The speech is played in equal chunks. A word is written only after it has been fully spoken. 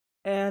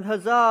And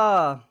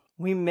huzzah!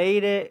 We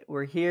made it.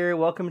 We're here.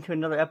 Welcome to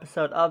another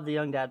episode of the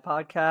Young Dad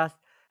Podcast.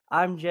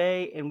 I'm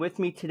Jay, and with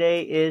me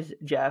today is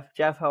Jeff.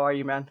 Jeff, how are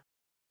you, man?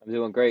 I'm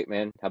doing great,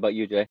 man. How about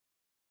you, Jay?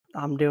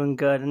 I'm doing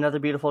good. Another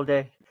beautiful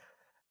day.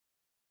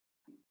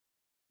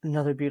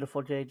 Another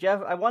beautiful day.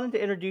 Jeff, I wanted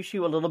to introduce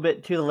you a little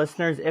bit to the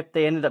listeners if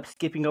they ended up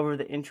skipping over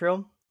the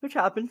intro, which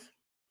happens.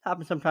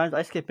 Happens sometimes.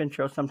 I skip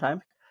intros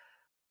sometimes.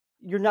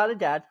 You're not a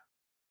dad.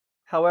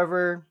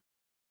 However,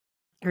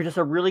 you're just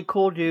a really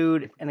cool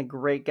dude and a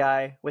great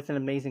guy with an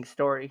amazing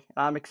story.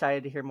 I'm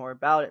excited to hear more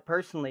about it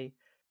personally.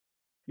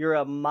 You're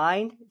a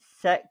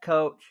mindset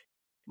coach,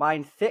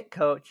 mind fit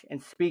coach,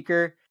 and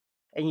speaker,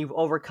 and you've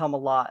overcome a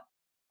lot.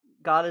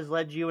 God has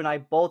led you and I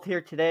both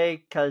here today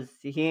because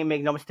He ain't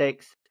make no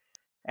mistakes,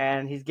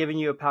 and He's given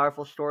you a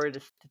powerful story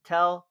to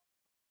tell.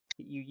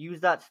 You use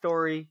that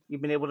story,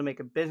 you've been able to make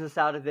a business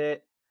out of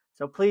it.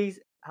 So please,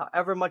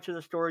 however much of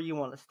the story you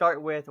want to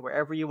start with,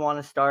 wherever you want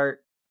to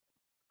start,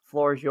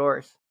 floor is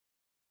yours.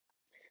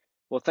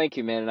 Well, thank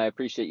you, man, and I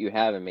appreciate you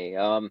having me.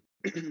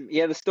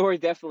 Yeah, the story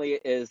definitely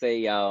is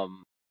a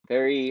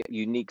very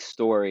unique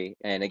story,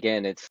 and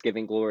again, it's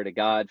giving glory to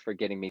God for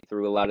getting me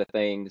through a lot of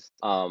things.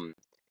 I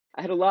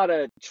had a lot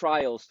of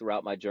trials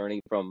throughout my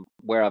journey from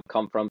where I've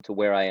come from to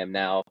where I am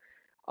now.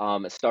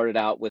 It started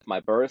out with my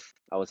birth.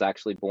 I was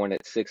actually born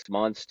at 6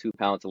 months, 2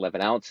 pounds,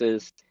 11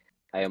 ounces.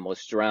 I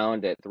almost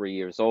drowned at 3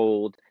 years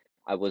old.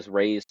 I was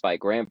raised by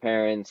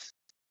grandparents.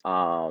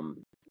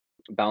 Um,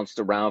 Bounced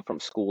around from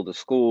school to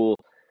school,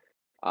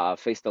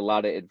 faced a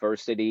lot of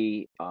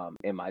adversity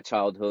in my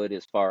childhood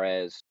as far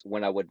as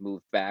when I would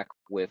move back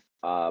with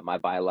my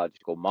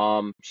biological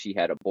mom. She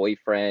had a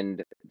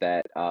boyfriend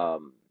that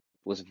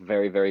was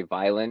very, very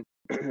violent,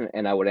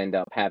 and I would end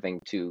up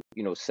having to,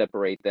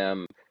 separate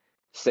them,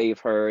 save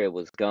her. It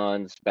was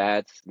guns,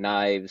 bats,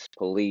 knives,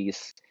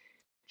 police,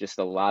 just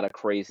a lot of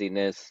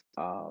craziness.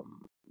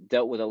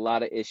 Dealt with a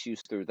lot of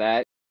issues through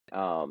that.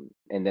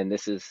 And then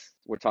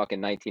we're talking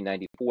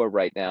 1994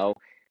 right now,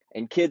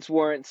 and kids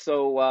weren't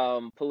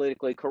so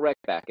politically correct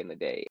back in the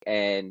day.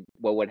 And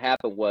what would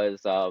happen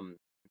was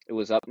it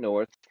was up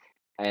north,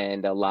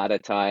 and a lot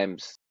of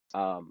times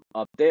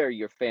up there,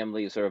 your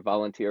families are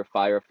volunteer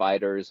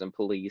firefighters and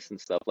police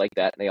and stuff like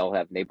that, and they all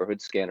have neighborhood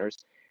scanners.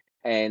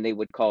 And they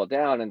would call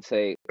down and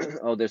say,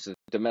 "Oh, there's a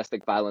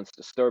domestic violence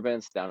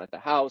disturbance down at the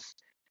house,"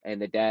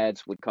 and the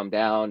dads would come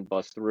down,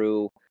 bust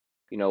through,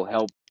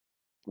 help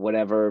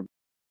whatever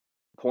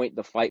point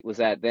the fight was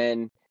at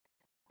then.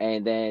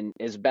 And then,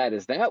 as bad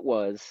as that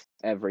was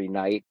every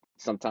night,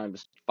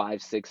 sometimes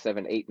five, six,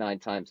 seven, eight, nine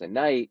times a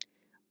night,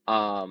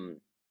 um,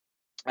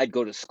 I'd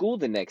go to school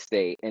the next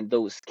day, and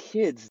those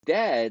kids'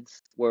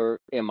 dads were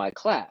in my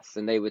class,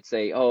 and they would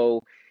say,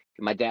 "Oh,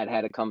 my dad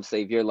had to come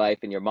save your life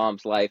and your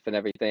mom's life and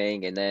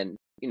everything." And then,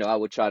 I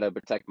would try to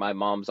protect my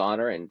mom's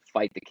honor and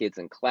fight the kids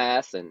in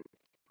class. And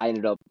I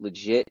ended up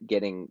legit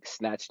getting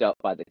snatched up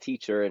by the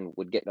teacher and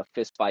would get in a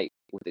fist fight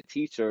with the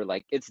teacher.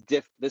 Like,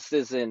 this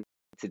isn't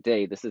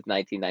today. This is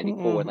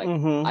 1994. And like,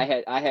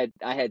 Mm-hmm.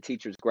 I had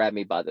teachers grab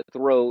me by the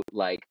throat,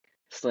 like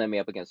slam me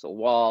up against a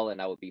wall,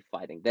 and I would be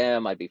fighting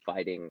them. I'd be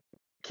fighting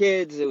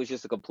kids. It was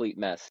just a complete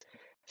mess.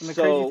 And the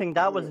crazy So thing,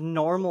 that was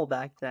normal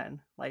back then.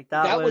 Like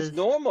that was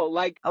normal.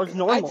 Like, that was I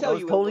normal. tell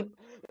you, it was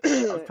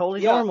That was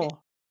totally yeah,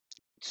 normal.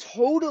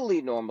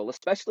 totally normal,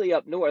 especially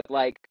up north.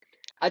 Like,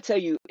 I tell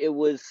you, it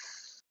was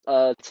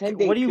a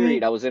 10-day What do you period.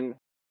 mean? I was in,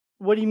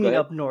 What do you go mean ahead,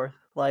 up north?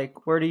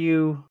 Like, where do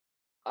you?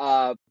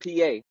 PA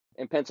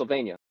in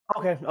Pennsylvania.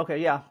 Okay,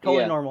 yeah,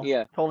 totally Yeah, normal,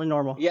 yeah, totally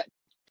normal. yeah.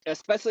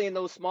 Especially in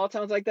those small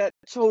towns like that,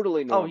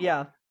 totally Oh normal.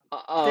 yeah,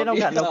 they don't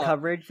got no Yeah,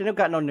 coverage. They don't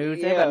got no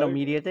news. They don't got no yeah,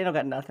 media. They don't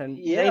got nothing.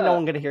 They ain't no yeah.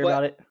 one gonna hear But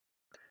about it.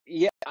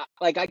 yeah,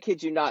 like, I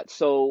kid you not.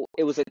 So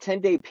it was a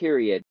 10-day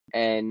period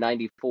in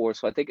 94.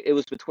 So I think it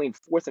was between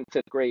fourth and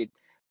fifth grade.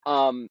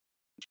 Um,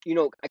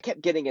 I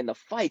kept getting in the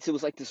fights. It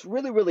was like this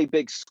really, really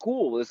big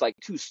school. It was like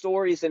 2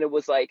 stories, and it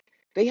was like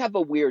they have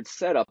a weird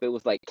setup. It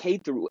was like K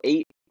through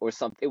 8 or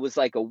something. It was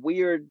like a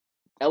weird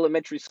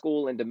elementary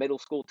school into middle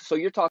school. So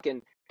you're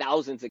talking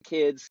thousands of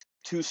kids,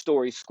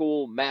 2-story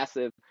school,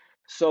 massive.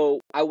 So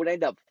I would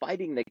end up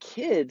fighting the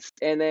kids,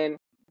 and then,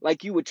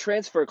 like, you would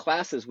transfer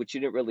classes, which you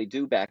didn't really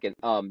do back in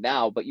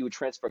now, but you would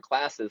transfer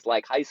classes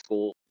like high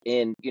school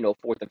in,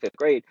 fourth and fifth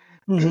grade.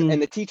 Mm-hmm.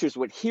 And the teachers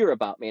would hear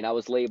about me, and I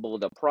was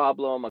labeled a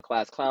problem, a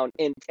class clown.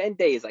 In 10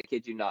 days, I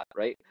kid you not,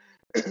 right?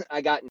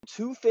 I got in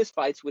 2 fist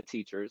fights with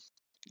teachers,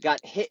 got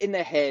hit in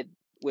the head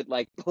with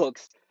like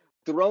books,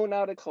 thrown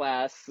out of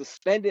class,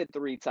 suspended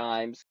 3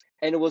 times,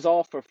 and it was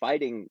all for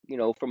fighting,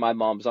 for my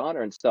mom's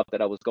honor and stuff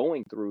that I was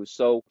going through.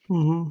 So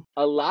Mm-hmm.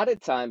 a lot of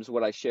times,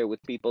 what I share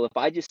with people, if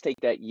I just take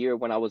that year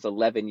when I was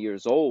 11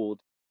 years old,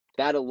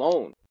 that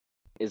alone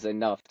is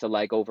enough to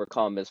like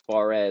overcome, as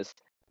far as,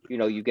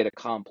 you get a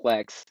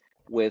complex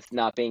with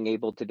not being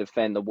able to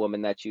defend the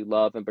woman that you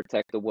love and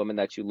protect the woman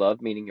that you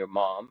love, meaning your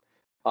mom.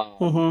 Um,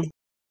 Mm-hmm.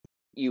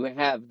 you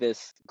have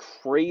this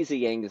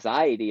crazy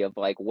anxiety of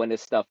like, when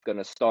is stuff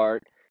gonna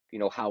start?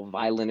 How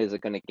violent is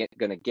it gonna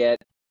get?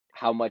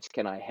 How much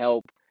can I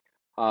help?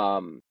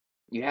 Um,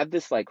 you have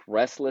this like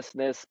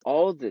restlessness,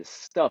 all this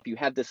stuff. You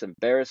have this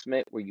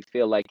embarrassment where you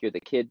feel like you're the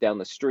kid down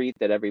the street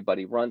that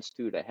everybody runs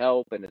to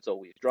help, and it's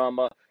always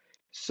drama.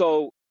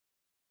 So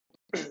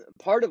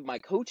part of my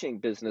coaching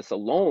business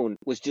alone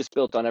was just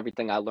built on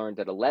everything I learned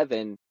at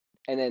 11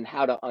 and then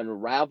how to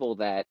unravel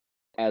that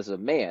as a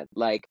man.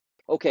 Like,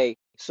 okay,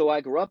 so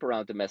I grew up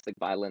around domestic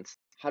violence.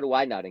 How do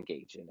I not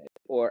engage in it?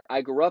 Or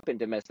I grew up in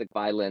domestic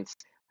violence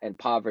and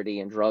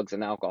poverty and drugs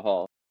and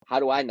alcohol. How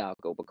do I not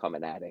go become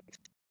an addict?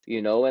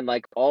 And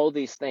like all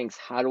these things,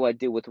 how do I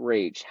deal with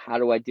rage? How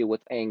do I deal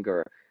with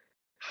anger?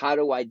 How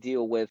do I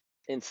deal with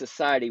in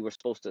society we're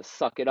supposed to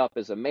suck it up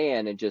as a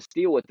man and just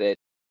deal with it,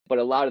 but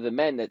a lot of the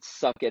men that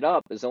suck it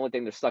up is the only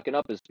thing they're sucking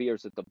up is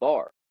beers at the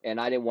bar, and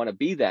I didn't want to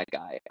be that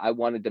guy. I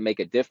wanted to make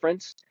a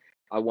difference.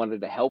 I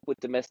wanted to help with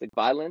domestic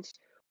violence,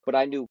 but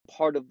I knew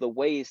part of the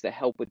ways to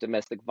help with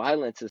domestic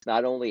violence is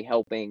not only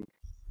helping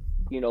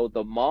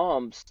the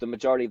moms, the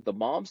majority of the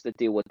moms that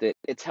deal with it,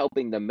 it's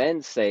helping the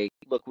men say,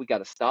 look, we got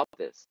to stop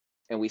this.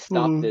 And we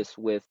stop Mm-hmm. this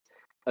with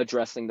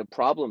addressing the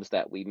problems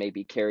that we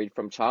maybe carried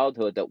from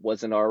childhood that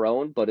wasn't our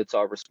own, but it's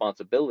our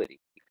responsibility.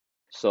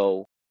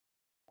 So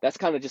that's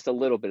kind of just a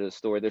little bit of the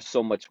story. There's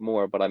so much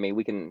more, but I mean,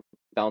 we can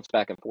bounce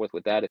back and forth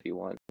with that if you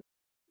want.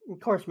 Of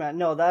course, man.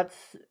 No,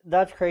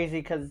 that's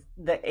crazy because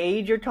the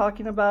age you're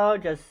talking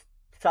about, just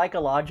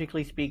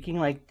psychologically speaking,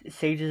 like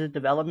stages of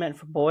development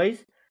for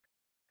boys,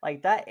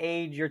 like that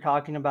age you're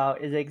talking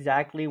about is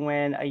exactly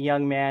when a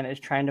young man is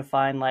trying to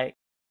find like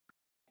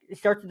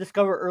start to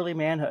discover early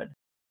manhood,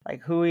 like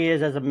who he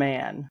is as a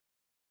man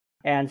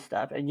and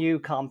stuff. And you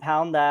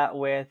compound that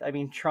with, I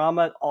mean,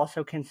 trauma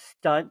also can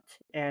stunt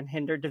and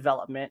hinder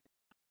development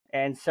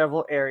in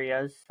several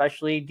areas,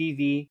 especially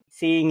DV.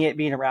 Seeing it,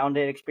 being around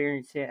it,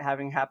 experiencing it,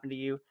 having happened to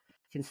you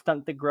can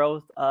stunt the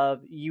growth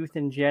of youth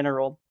in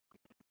general.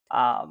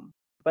 But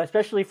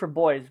especially for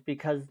boys,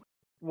 because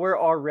we're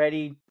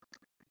already,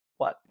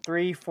 what,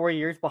 3, 4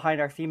 years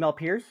behind our female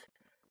peers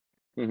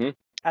Hmm.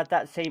 at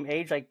that same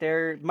age. Like,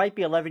 they might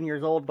be 11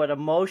 years old, but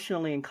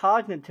emotionally and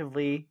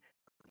cognitively,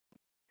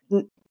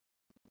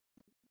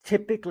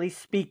 typically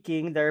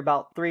speaking, they're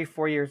about 3,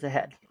 4 years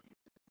ahead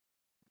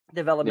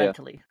Yeah.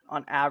 developmentally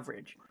on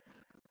average.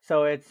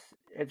 So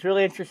it's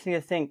really interesting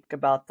to think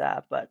about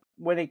that. But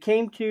when it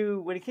came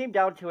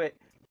down to it,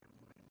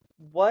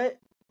 what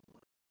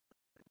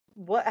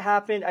what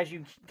happened as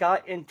you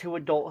got into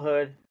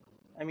adulthood?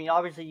 I mean,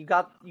 obviously you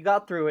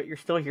got through it. You're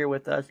still here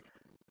with us.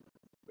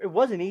 It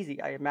wasn't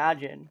easy, I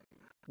imagine.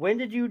 When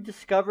did you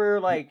discover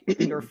like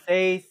your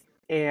faith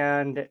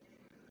and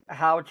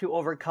how to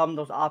overcome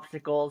those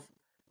obstacles?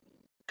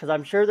 Because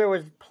I'm sure there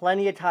was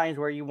plenty of times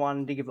where you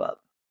wanted to give up.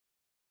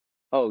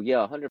 Oh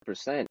yeah,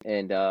 100%.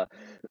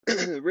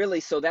 And really,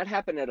 so that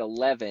happened at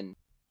 11,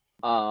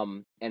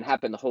 and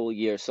happened the whole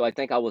year. So I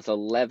think I was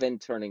 11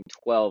 turning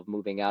 12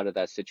 moving out of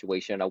that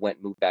situation. I went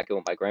and moved back in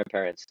with my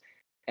grandparents.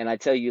 And I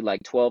tell you,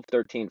 like 12,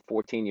 13,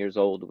 14 years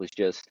old was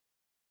just,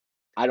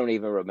 I don't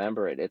even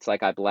remember it. It's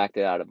like I blacked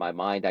it out of my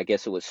mind. I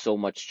guess it was so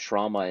much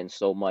trauma and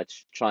so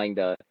much trying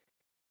to,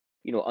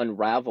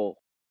 unravel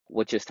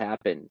what just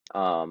happened.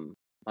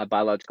 My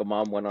biological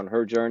mom went on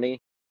her journey.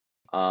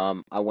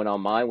 I went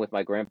on mine with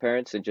my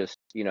grandparents and just,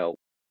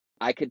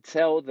 I could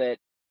tell that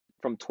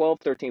from 12,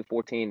 13,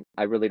 14,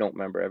 I really don't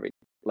remember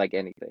like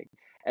anything.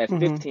 At Mm-hmm.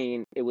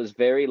 15, it was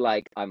very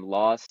like I'm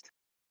lost,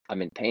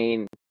 I'm in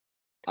pain.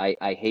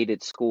 I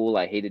hated school.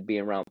 I hated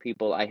being around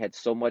people. I had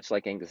so much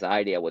like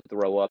anxiety. I would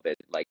throw up at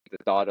like the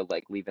thought of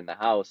like leaving the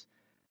house.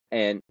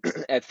 And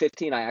at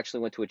 15, I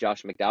actually went to a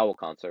Josh McDowell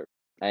concert,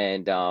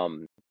 and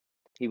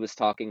he was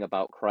talking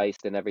about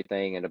Christ and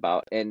everything,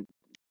 and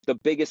the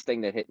biggest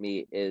thing that hit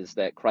me is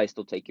that Christ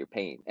will take your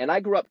pain. And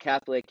I grew up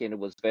Catholic, and it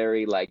was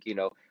very like,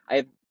 I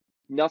have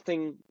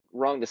nothing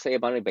wrong to say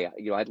about anybody.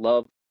 I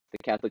love the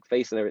Catholic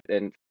faith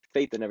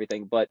and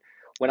everything. But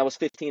when I was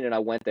 15 and I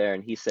went there,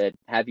 and he said,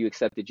 "Have you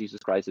accepted Jesus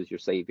Christ as your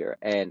Savior?"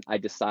 And I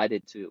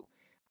decided to,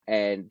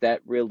 and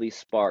that really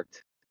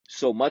sparked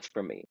so much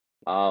for me,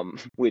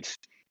 which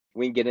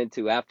we can get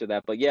into after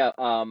that. But yeah,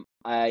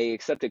 I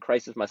accepted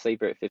Christ as my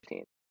Savior at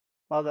 15.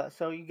 Well,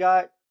 so you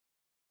got,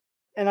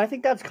 and I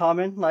think that's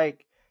common,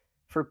 like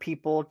for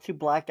people to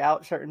black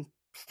out certain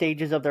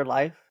stages of their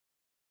life.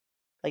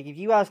 Like if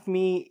you ask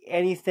me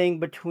anything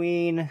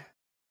between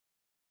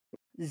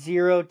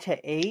 0 to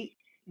 8,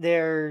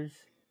 there's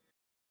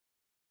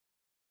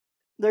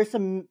there's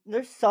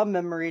some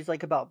memories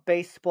like about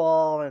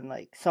baseball and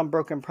like some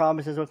broken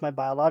promises with my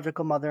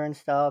biological mother and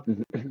stuff.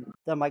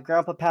 Then my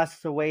grandpa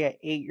passes away at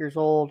 8 years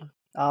old.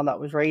 That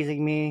was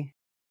raising me.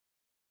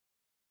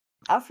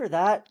 After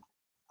that,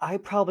 I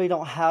probably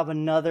don't have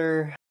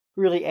another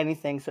really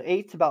anything. So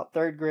eight's about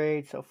third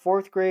grade. So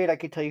fourth grade, I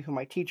could tell you who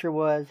my teacher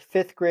was.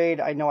 Fifth grade,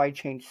 I know I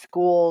changed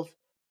schools.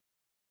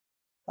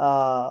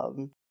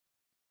 Um,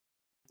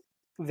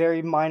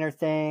 very minor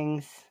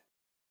things.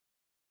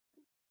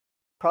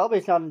 Probably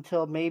it's not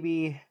until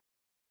maybe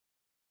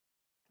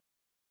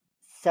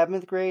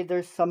seventh grade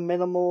there's some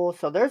minimal.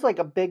 So there's like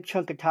a big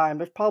chunk of time.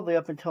 There's probably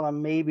up until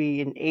I'm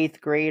maybe in eighth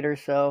grade or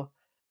so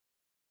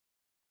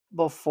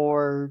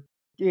before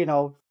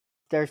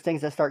there's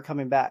things that start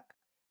coming back.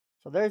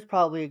 So there's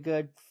probably a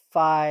good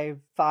five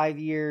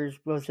years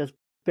with just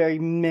very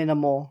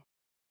minimal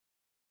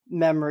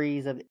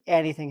memories of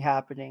anything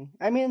happening.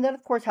 I mean, that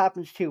of course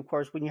happens too. Of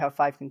course, when you have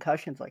 5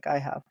 concussions like I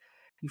have,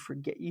 you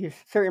forget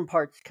certain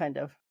parts kind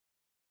of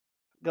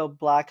go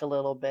black a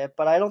little bit.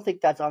 But I don't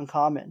think that's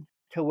uncommon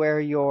to where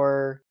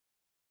your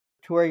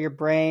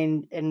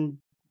brain and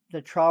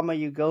the trauma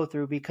you go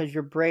through, because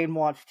your brain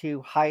wants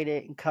to hide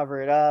it and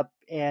cover it up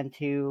and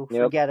to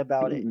Yep. forget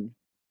about it.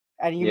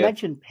 And you Yeah.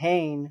 mentioned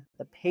pain,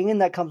 the pain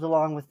that comes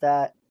along with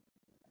that.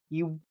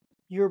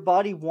 Your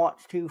body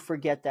wants to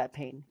forget that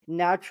pain.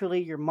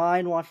 Naturally, your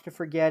mind wants to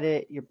forget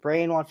it, your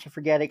brain wants to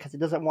forget it because it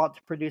doesn't want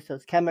to produce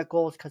those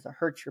chemicals because it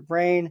hurts your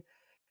brain.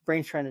 Your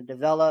brain's trying to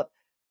develop.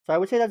 So I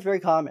would say that's very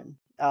common.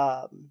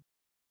 12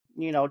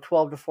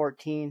 to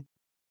 14,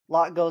 a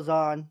lot goes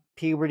on,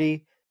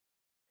 puberty.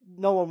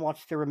 No one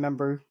wants to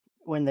remember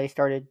when they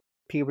started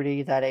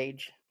puberty, that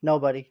age.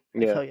 Nobody, I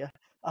Yeah. tell you.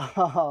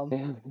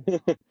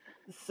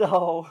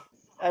 So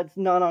that's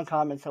not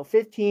uncommon. So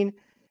 15,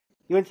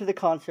 you went to the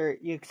concert,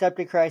 you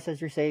accepted Christ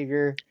as your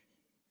savior.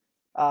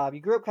 You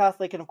grew up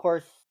Catholic, and of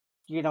course,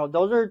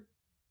 those are.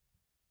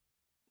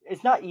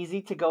 It's not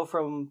easy to go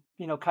from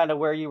kind of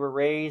where you were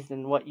raised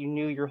and what you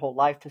knew your whole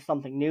life to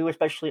something new,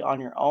 especially on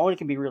your own. It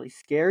can be really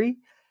scary.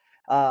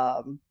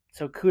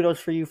 So kudos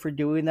for you for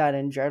doing that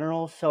in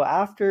general. So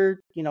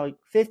after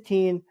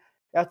 15,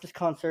 at this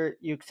concert,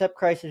 you accept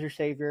Christ as your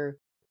savior.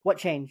 What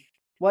changed?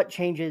 What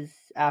changes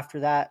after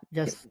that?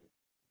 Just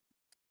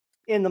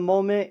in the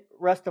moment,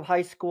 rest of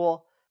high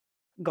school,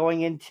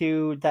 going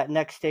into that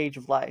next stage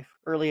of life,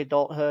 early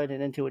adulthood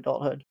and into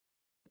adulthood.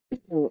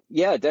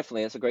 Yeah,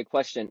 definitely. That's a great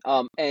question.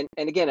 And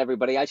again,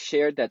 everybody, I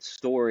shared that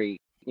story,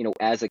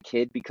 as a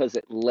kid because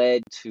it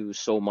led to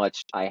so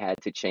much I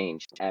had to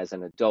change as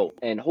an adult.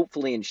 And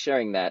hopefully in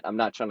sharing that, I'm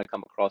not trying to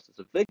come across as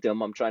a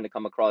victim. I'm trying to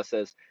come across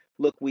as,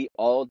 look, we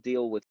all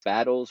deal with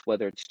battles,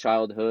 whether it's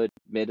childhood,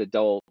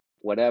 mid-adult,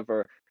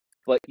 whatever,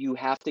 but you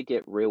have to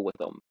get real with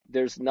them.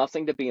 There's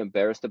nothing to be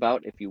embarrassed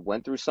about if you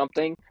went through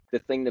something. The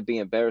thing to be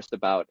embarrassed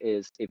about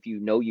is if you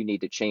know you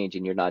need to change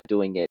and you're not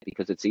doing it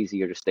because it's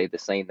easier to stay the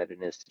same than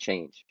it is to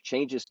change.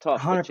 Change is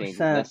tough, but change is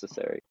 100%.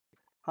 necessary.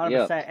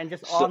 Yeah. 100%. And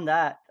just So,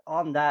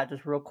 on that,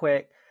 just real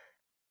quick,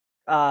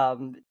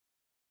 um,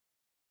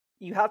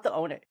 you have to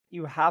own it.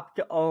 You have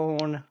to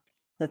own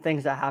the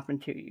things that happen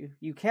to you.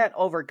 You can't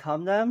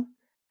overcome them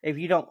if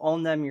you don't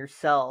own them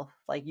yourself.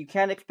 Like, you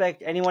can't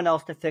expect anyone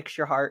else to fix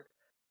your heart,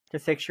 to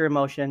fix your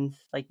emotions.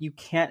 Like, you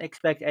can't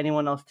expect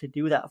anyone else to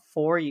do that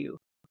for you.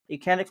 You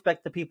can't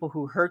expect the people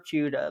who hurt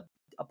you to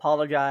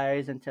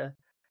apologize and to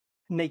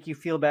make you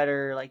feel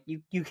better. Like,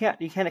 you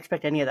can't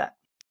expect any of that.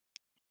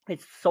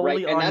 It's right.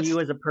 solely And on that's, you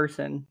as a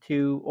person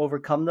to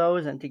overcome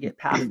those and to get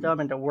past them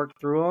and to work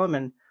through them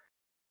and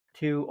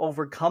to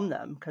overcome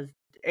them, because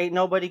ain't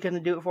nobody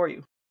gonna do it for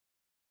you.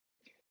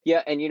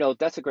 yeah. And,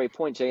 that's a great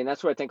point, Jay. And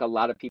that's where I think a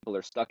lot of people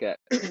are stuck at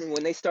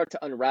when they start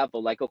to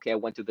unravel, like, okay, I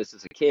went through this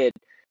as a kid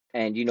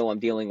and, I'm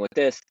dealing with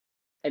this.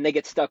 And they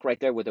get stuck right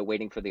there where they're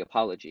waiting for the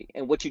apology.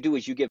 And what you do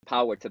is you give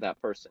power to that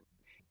person.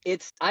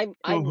 I'm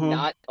Mm-hmm.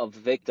 not a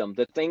victim.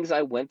 The things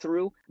I went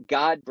through,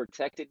 God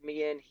protected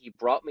me in, He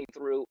brought me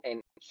through,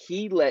 and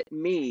He let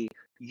me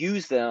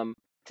use them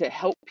to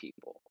help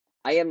people.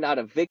 I am not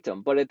a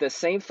victim, but at the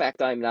same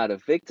fact I am not a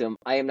victim,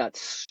 I am not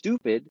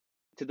stupid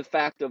to the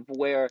fact of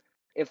where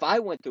if I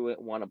went through it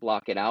and want to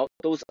block it out,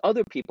 those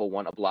other people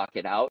want to block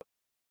it out,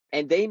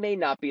 and they may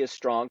not be as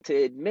strong to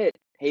admit,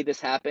 hey,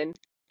 this happened.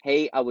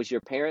 Hey, I was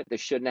your parent.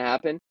 This shouldn't have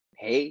happened.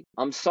 Hey,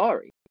 I'm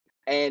sorry.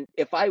 And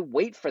if I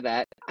wait for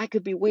that, I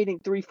could be waiting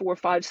 3, 4,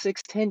 5,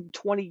 6, 10,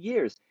 20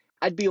 years.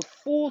 I'd be a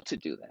fool to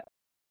do that.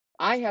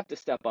 I have to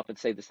step up and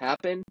say, this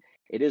happened.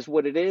 It is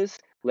what it is.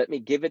 Let me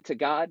give it to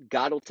God.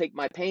 God will take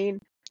my pain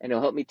and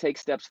He'll help me take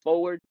steps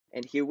forward.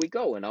 And here we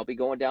go. And I'll be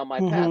going down my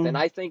path. And Mm-hmm.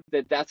 I think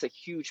that that's a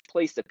huge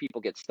place that people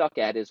get stuck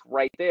at, is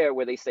right there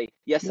where they say,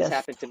 yes, this Yes.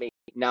 happened to me.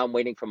 Now I'm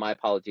waiting for my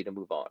apology to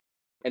move on.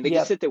 And they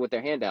just Yep. sit there with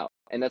their hand out.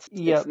 And it's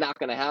Yep. not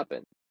going to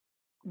happen.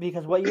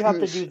 Because what you have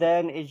to do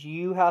then is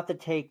you have to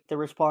take the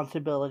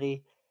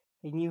responsibility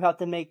and you have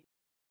to make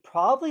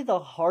probably the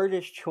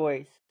hardest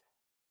choice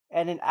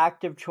and an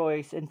active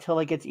choice until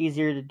it gets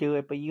easier to do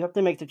it, but you have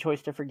to make the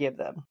choice to forgive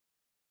them.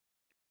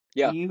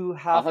 Yeah, You a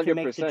have to hundred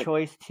make the percent.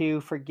 choice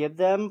to forgive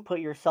them, put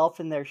yourself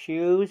in their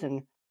shoes,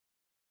 and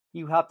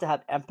you have to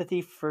have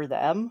empathy for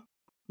them.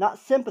 Not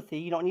sympathy.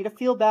 You don't need to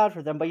feel bad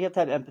for them, but you have to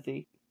have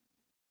empathy.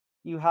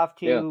 You have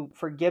Yeah. to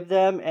forgive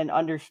them and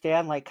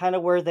understand, like, kind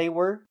of where they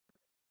were.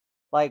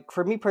 Like,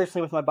 for me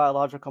personally, with my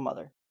biological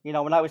mother.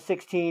 When I was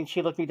 16,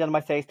 she looked me dead in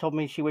my face, told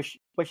me she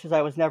wishes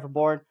I was never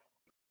born,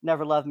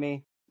 never loved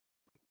me,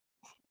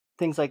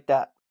 things like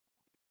that.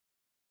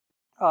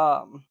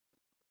 Um,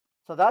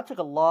 so that took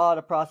a lot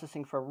of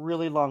processing for a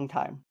really long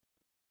time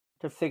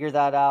to figure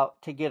that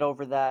out, to get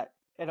over that.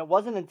 And it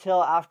wasn't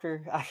until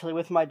after, actually,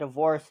 with my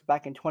divorce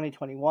back in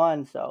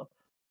 2021, so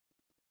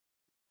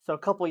a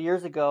couple of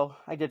years ago,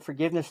 I did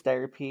forgiveness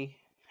therapy,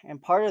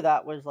 and part of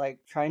that was like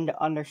trying to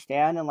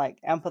understand and like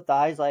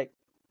empathize, like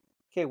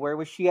okay, where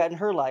was she at in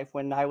her life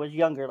when I was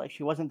younger? Like,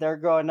 she wasn't there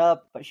growing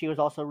up, but she was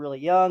also really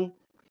young.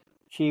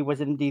 She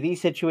was in DV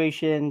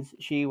situations.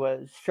 She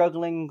was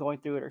struggling, going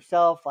through it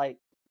herself. Like,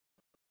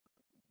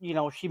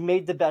 she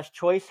made the best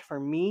choice for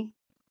me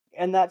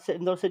in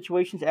those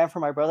situations, and for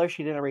my brother.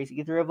 She didn't raise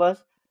either of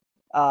us.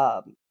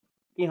 Um,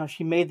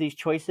 she made these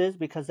choices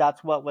because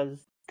that's what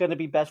was going to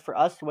be best for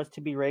us, was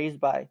to be raised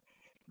by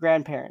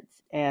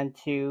grandparents, and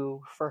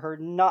for her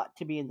not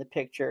to be in the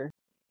picture.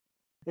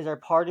 Is there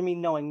part of me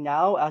knowing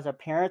now as a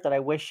parent that I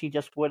wish she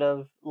just would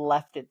have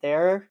left it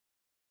there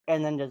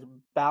and then just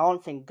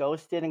bounced and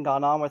ghosted and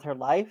gone on with her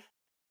life?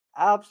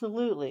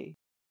 Absolutely.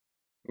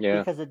 Yeah.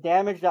 Because the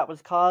damage that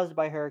was caused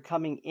by her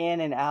coming in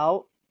and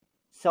out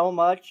so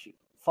much,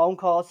 phone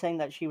calls saying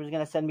that she was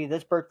going to send me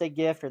this birthday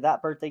gift or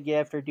that birthday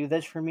gift, or do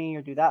this for me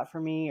or do that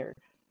for me, or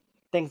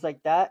things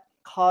like that,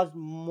 caused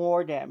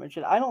more damage.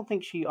 And I don't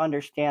think she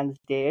understands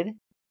did,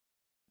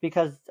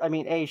 because, I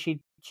mean,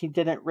 she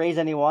didn't raise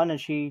anyone, and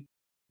she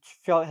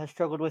has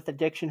struggled with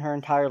addiction her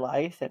entire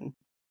life, and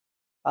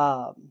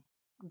um,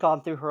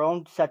 gone through her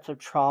own sets of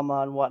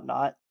trauma and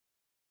whatnot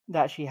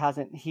that she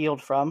hasn't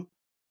healed from.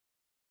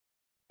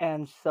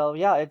 And so,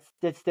 yeah,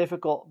 it's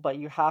difficult, but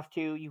you have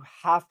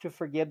to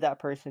forgive that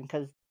person,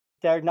 because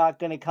they're not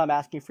going to come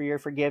asking for your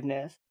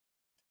forgiveness.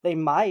 They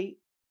might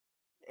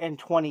in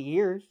 20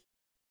 years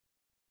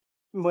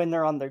when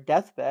they're on their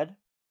deathbed.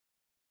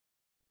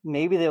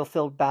 Maybe they'll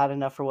feel bad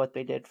enough for what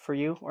they did for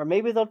you, or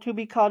maybe they'll too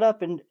be caught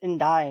up in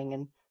dying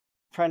and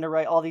trying to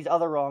right all these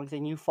other wrongs,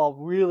 and you fall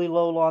really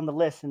low on the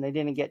list and they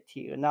didn't get to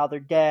you, and now they're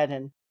dead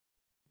and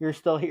you're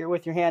still here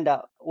with your hand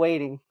out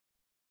waiting.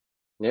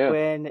 Yeah.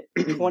 When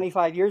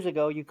 25 years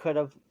ago you could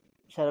have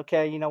said,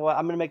 okay, you know what,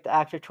 I'm going to make the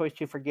active choice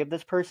to forgive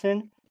this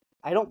person.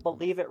 I don't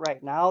believe it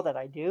right now that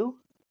I do,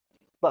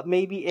 but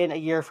maybe in a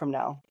year from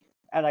now.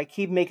 And I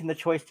keep making the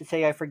choice to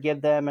say I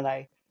forgive them, and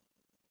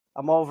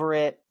I'm over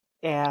it,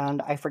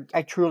 and I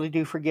truly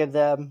do forgive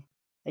them.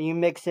 And you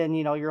mix in,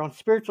 your own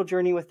spiritual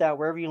journey with that,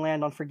 wherever you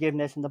land on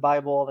forgiveness in the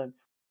Bible, and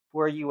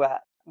where you're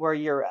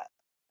at.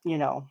 You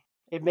know,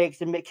 it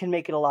can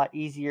make it a lot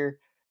easier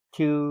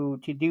to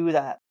do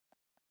that.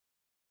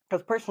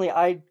 Because personally,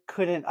 I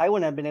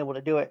wouldn't have been able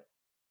to do it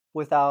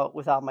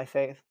without my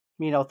faith.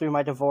 Through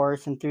my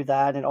divorce and through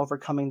that, and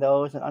overcoming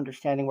those and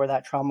understanding where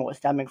that trauma was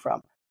stemming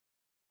from,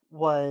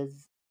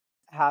 was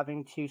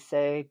having to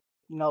say,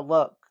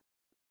 look,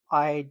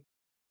 I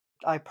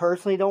I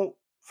personally don't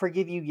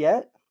forgive you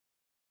yet,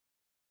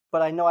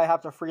 but I know I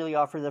have to freely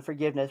offer the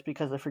forgiveness,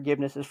 because the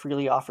forgiveness is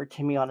freely offered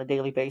to me on a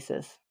daily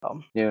basis.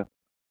 Yeah.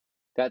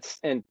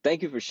 And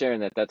thank you for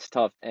sharing that. That's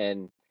tough.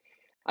 And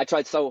I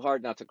tried so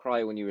hard not to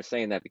cry when you were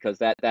saying that, because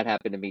that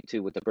happened to me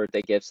too with the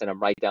birthday gifts, and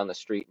I'm right down the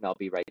street and I'll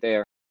be right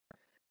there.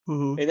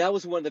 Mhm. And that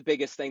was one of the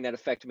biggest thing that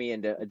affected me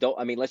into adult.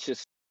 I mean, let's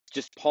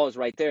just pause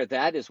right there.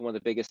 That is one of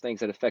the biggest things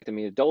that affected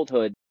me in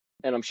adulthood,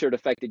 and I'm sure it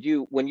affected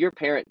you. When your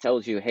parent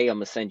tells you, "Hey, I'm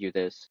gonna send you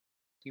this,"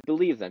 you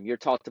believe them. You're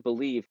taught to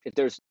believe. If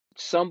there's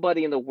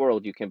somebody in the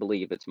world you can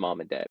believe, it's mom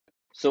and dad.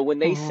 So when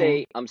they Mhm.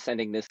 say, "I'm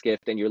sending this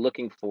gift," and you're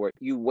looking for it,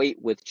 you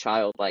wait with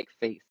childlike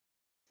faith,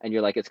 and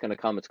you're like, "It's gonna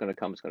come. It's gonna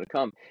come. It's gonna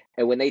come."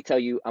 And when they tell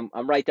you, "I'm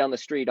right down the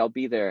street. I'll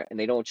be there," and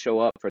they don't show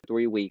up for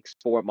 3 weeks,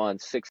 4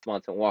 months, 6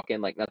 months, and walk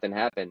in like nothing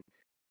happened.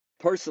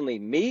 Personally,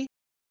 me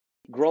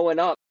growing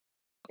up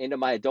into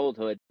my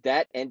adulthood,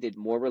 that ended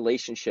more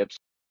relationships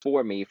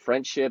for me,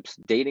 friendships,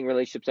 dating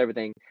relationships,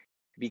 everything,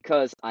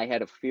 because I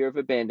had a fear of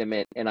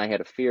abandonment and I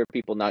had a fear of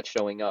people not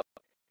showing up.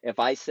 If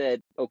I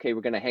said, okay,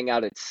 we're going to hang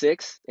out at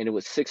 6 and it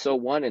was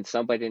 6:01 and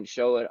somebody didn't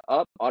show it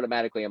up,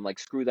 automatically I'm like,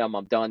 screw them,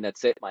 I'm done.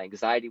 That's it. My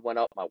anxiety went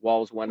up, my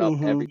walls went up,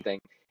 Mhm. everything.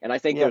 And I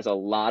think there's Yep. a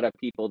lot of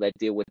people that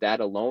deal with that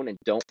alone and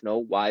don't know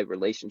why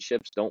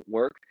relationships don't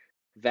work.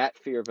 That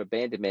fear of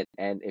abandonment.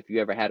 And if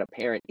you ever had a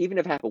parent, even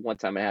if it happened one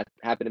time, it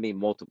happened to me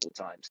multiple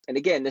times. And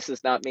again, this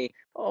is not me,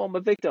 oh, I'm a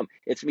victim.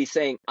 It's me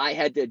saying I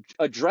had to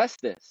address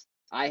this.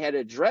 I had to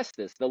address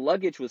this. The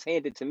luggage was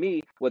handed to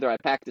me, whether I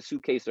packed the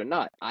suitcase or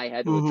not. I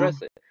had to address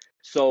Mhm. it.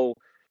 So,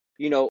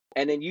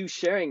 and then you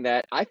sharing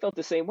that, I felt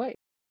the same way,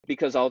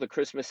 because all the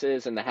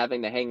Christmases and the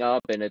having to hang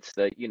up, and it's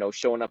the,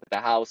 showing up at the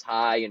house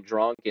high and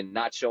drunk and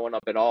not showing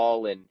up at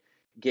all, and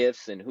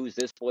gifts, and who's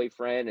this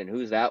boyfriend and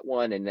who's that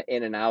one, and the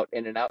in and out,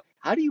 in and out.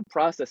 How do you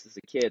process as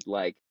a kid,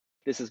 like,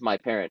 this is my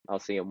parent, I'll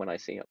see him when I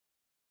see him?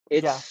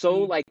 It's Yeah. so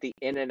like the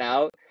in and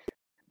out.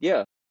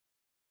 Yeah,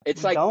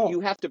 it's You like don't. you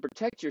have to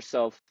protect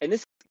yourself. And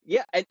this,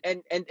 yeah,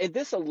 and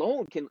this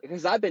alone can,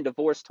 because I've been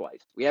divorced twice.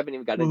 We haven't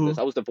even got into this.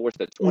 Mhm. I was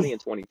divorced at 20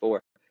 and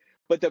 24.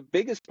 But the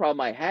biggest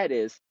problem I had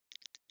is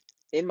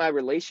in my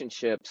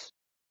relationships,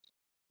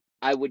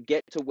 I would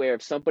get to where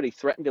if somebody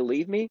threatened to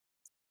leave me,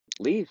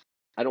 leave.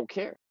 I don't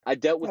care. I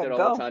dealt with Yeah. it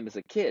all the Go. time as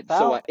a kid.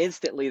 So Bounce.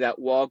 instantly that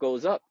wall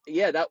goes up.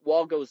 Yeah, that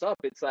wall goes up.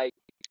 It's like,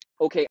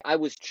 okay, I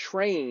was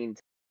trained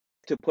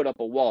to put up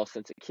a wall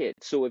since a kid.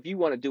 So if you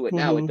want to do it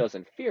now, it Mhm.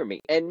 doesn't fear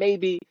me. And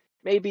maybe,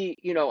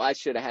 I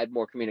should have had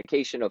more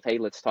communication of, hey,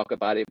 let's talk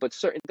about it. But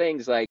certain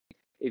things, like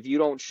if you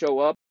don't show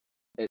up,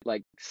 at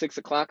like 6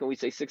 o'clock, and we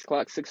say 6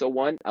 o'clock,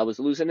 6:01, I was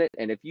losing it.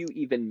 And if you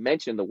even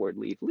mention the word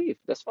leave, leave.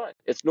 That's fine.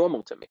 It's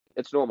normal to me.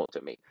 It's normal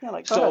to me. Yeah,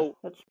 like go ahead. So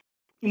That's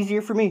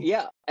easier for me.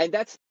 yeah, and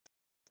that's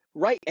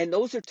right. And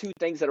those are two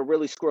things that are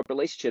really screw up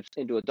relationships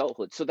into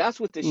adulthood. So that's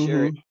what this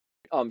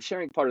Mm-hmm.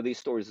 sharing part of these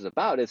stories is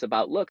about. Is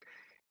about, look,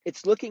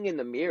 it's looking in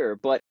the mirror,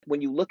 but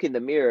when you look in the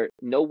mirror,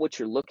 know what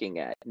you're looking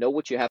at, know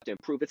what you have to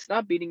improve. It's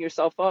not beating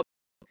yourself up,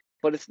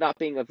 but it's not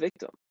being a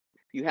victim.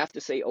 You have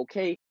to say,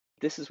 okay,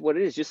 this is what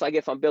it is. Just like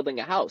if I'm building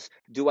a house,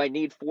 do I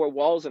need four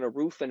walls and a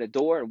roof and a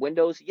door and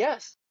windows?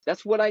 Yes,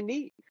 that's what I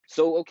need.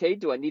 So, okay,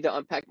 do I need to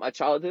unpack my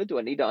childhood? Do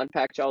I need to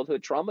unpack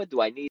childhood trauma?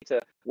 Do I need to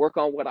work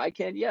on what I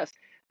can? Yes.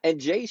 And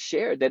Jay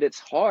shared that it's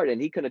hard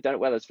and he couldn't have done it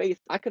without his faith.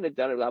 I couldn't have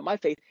done it without my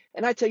faith.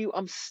 And I tell you,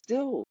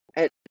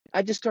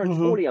 I just turned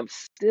Mm-hmm. 40. I'm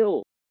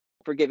still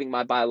forgiving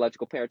my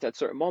biological parents at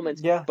certain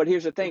moments. Yeah. But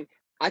here's the thing.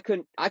 I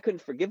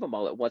couldn't forgive them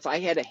all at once. I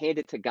had to hand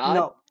it to God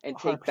No, and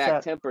take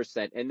back 100%.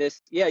 10%. And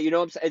this, yeah, you know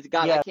what I'm saying? It's,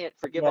 God, I Yeah. can't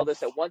forgive all Yes.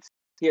 this at once.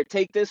 Here,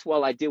 take this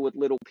while I deal with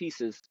little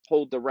pieces.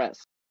 Hold the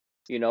rest.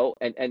 And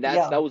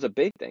Yeah. that was a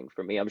big thing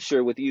for me. I'm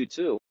sure with you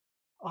too.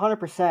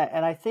 100%.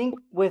 And I think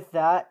with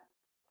that,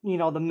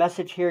 the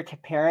message here to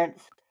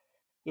parents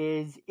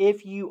is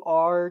if you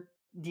are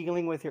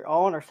dealing with your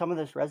own or some of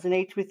this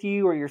resonates with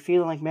you or you're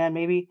feeling like, man,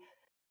 maybe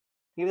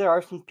there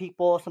are some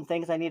people, some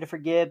things I need to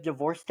forgive,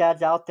 divorced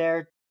dads out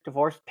there,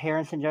 divorced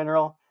parents in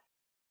general.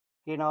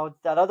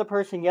 That other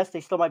person, yes, they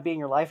still might be in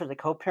your life as a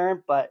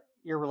co-parent, but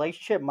your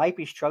relationship might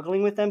be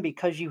struggling with them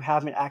because you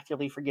haven't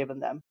actively forgiven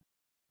them.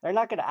 They're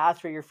not going to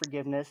ask for your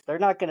forgiveness. They're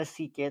not going to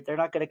seek it. They're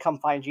not going to come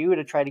find you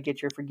to try to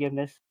get your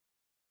forgiveness.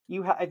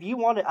 If you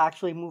want to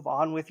actually move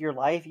on with your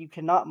life, you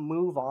cannot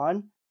move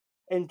on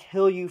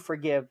until you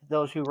forgive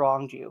those who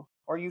wronged you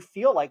or you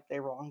feel like they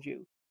wronged you.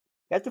 You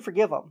have to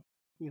forgive them.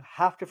 You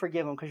have to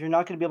forgive them because you're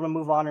not going to be able to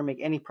move on or make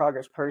any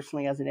progress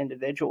personally as an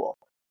individual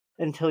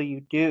until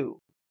you do.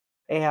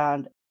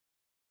 And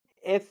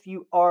if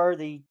you are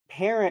the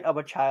parent of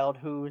a child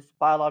whose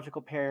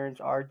biological parents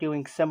are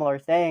doing similar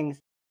things,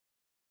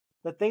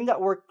 the thing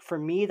that worked for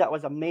me that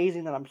was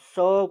amazing that I'm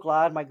so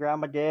glad my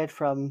grandma did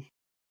from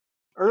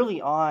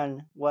early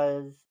on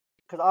was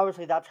because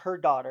obviously that's her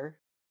daughter.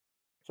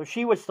 So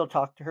she would still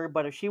talk to her,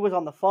 but if she was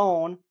on the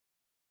phone,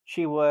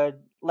 she would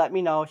let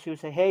me know. She would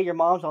say, "Hey, your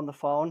mom's on the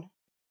phone.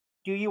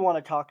 Do you want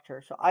to talk to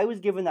her?" So I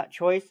was given that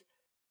choice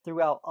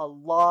throughout a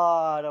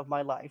lot of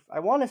my life.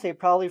 I want to say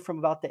probably from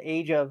about the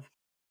age of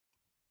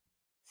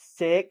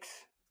 6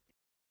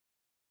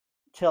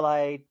 till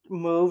I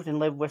moved and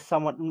lived with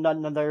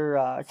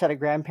another set of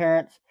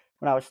grandparents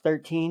when I was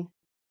 13.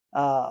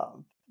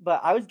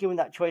 But I was given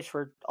that choice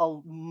for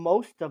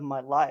most of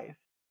my life.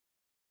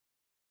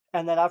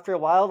 And then after a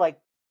while, like,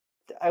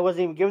 I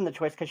wasn't even given the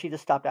choice because she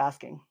just stopped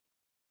asking.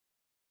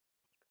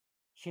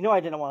 She knew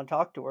I didn't want to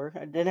talk to her.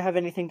 I didn't have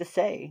anything to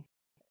say.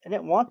 I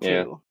didn't want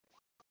Yeah. to.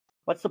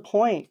 What's the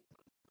point?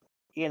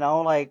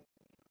 Like,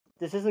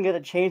 this isn't going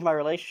to change my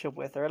relationship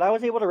with her. And I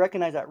was able to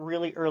recognize that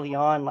really early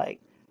on.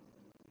 Like,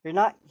 you're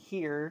not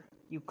here,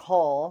 you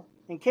call.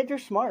 And kids are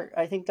smart.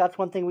 I think that's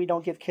one thing we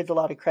don't give kids a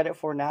lot of credit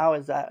for now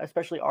is that,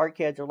 especially our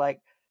kids, are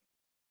like,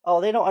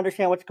 oh, they don't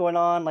understand what's going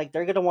on. Like,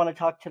 they're going to want to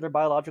talk to their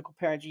biological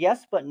parents.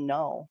 Yes, but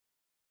no.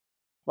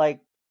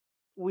 Like,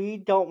 we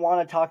don't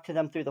want to talk to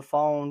them through the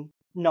phone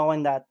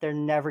knowing that they're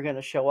never going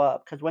to show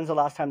up. Because when's the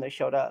last time they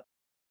showed up?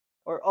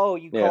 Or, oh,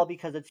 you Yeah. call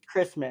because it's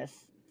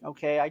Christmas.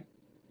 Okay,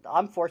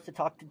 I'm forced to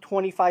talk to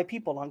 25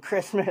 people on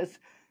Christmas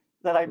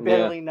that I Yeah.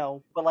 barely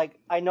know. But, like,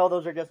 I know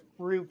those are just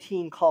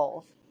routine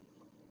calls.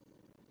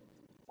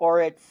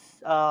 Or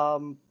it's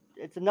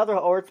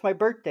my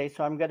birthday,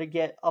 so I'm going to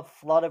get a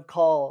flood of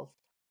calls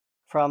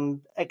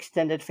from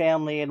extended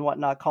family and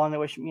whatnot calling to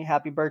wish me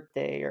happy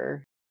birthday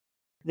or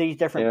these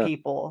different Yeah.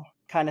 people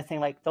kind of thing.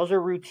 Like, those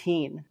are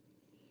routine.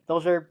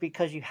 Those are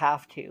because you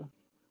have to.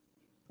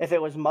 If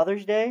it was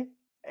Mother's Day,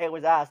 it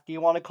was asked, do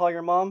you want to call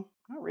your mom?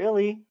 Not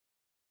really.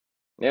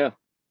 Yeah.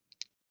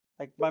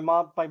 Like, my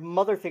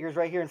mother figure's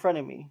right here in front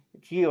of me.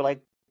 It's you.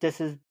 Like, this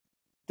is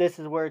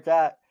where it's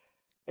at.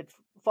 It's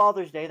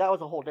Father's Day. That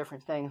was a whole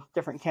different thing,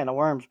 different can of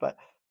worms. But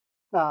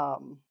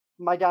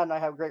my dad and I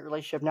have a great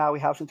relationship now. We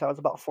have since I was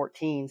about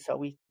 14, so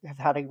we have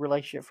had a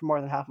relationship for more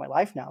than half my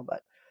life now.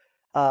 But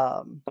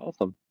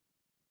Awesome.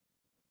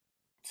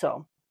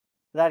 so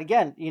that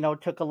again,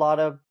 took a lot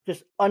of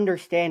just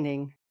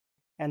understanding,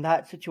 and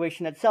that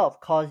situation itself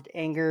caused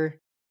anger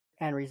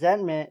and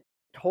resentment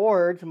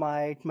towards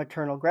my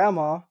maternal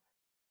grandma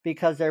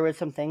because there was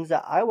some things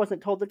that I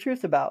wasn't told the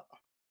truth about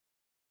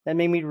that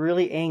made me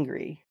really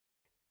angry.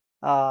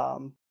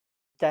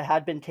 That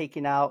had been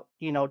taken out,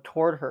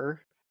 toward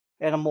her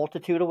in a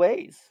multitude of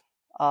ways.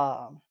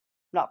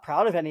 Not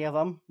proud of any of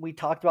them. We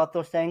talked about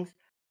those things.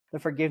 The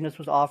forgiveness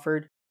was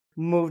offered,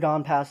 moved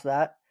on past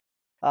that.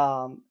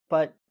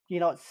 But,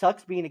 it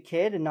sucks being a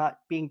kid and not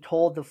being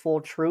told the full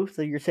truth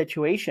of your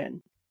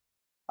situation.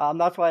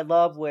 That's what I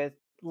love with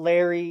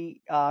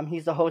Larry.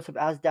 He's the host of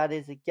As Dad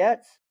As It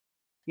Gets.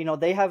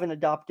 They have an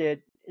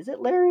adopted, is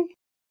it Larry?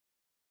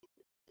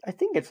 I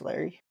think it's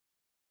Larry.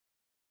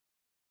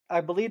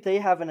 I believe they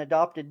have an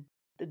adopted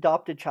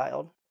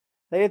child.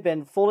 They have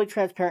been fully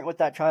transparent with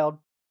that child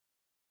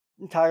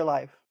entire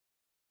life.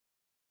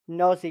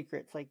 No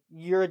secrets. Like,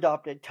 you're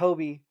adopted.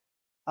 Toby,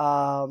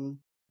 um,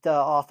 the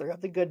author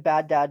of the Good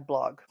Bad Dad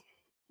blog.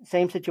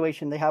 Same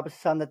situation. They have a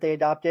son that they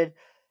adopted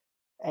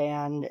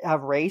and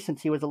have raised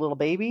since he was a little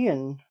baby,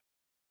 and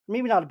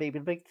maybe not a baby,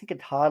 but I think a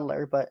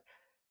toddler, but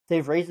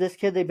they've raised this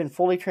kid. They've been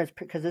fully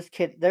transparent because this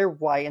kid, they're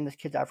white and this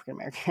kid's African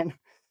American.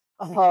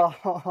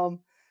 um,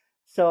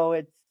 so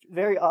it's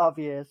very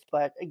obvious.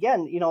 But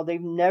again,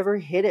 they've never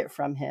hid it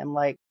from him.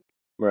 Like,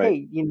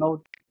 Right.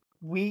 hey,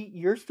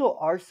 you're still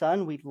our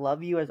son. We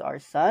love you as our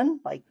son.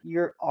 Like,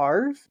 you're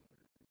ours.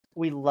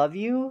 We love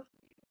you.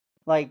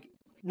 Like,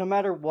 no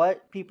matter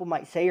what people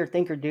might say or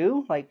think or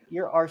do, like,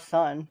 you're our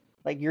son.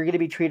 Like, you're going to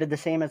be treated the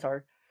same as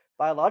our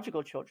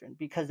biological children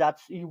because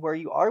that's where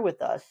you are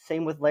with us.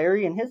 Same with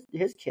Larry and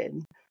his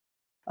kid.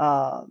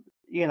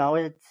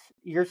 It's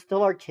you're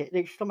still our kid.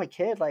 You're still my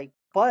kid. Like,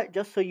 but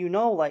just so you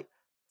know, like,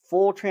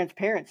 full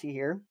transparency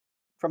here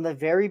from the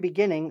very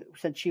beginning,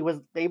 since she was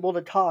able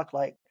to talk,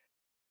 like,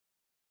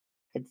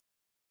 it's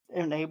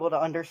and able to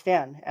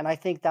understand. And I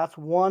think that's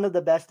one of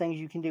the best things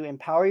you can do.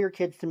 Empower your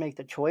kids to make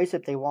the choice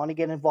if they want to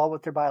get involved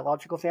with their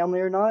biological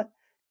family or not.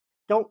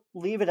 Don't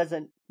leave it as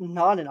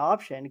not an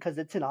option, because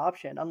it's an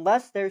option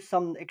unless there's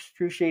some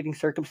excruciating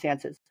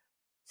circumstances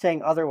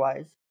saying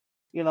otherwise.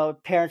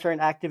 Parents are in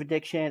active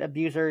addiction,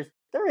 abusers,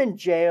 they're in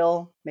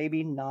jail,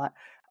 maybe not.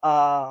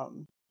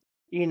 Um,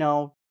 you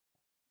know,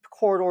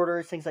 Court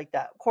orders, things like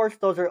that. Of course,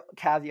 those are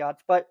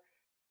caveats, but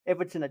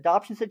if it's an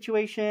adoption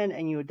situation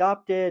and you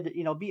adopted,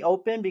 be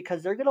open,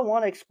 because they're going to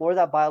want to explore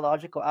that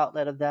biological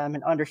outlet of them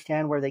and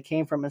understand where they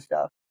came from and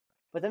stuff.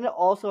 But then it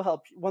also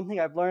helps. One thing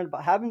I've learned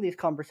about having these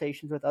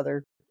conversations with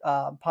other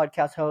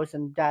podcast hosts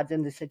and dads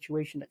in the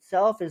situation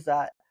itself is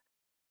that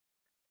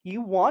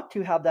you want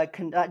to have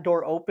that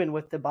door open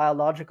with the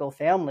biological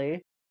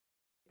family,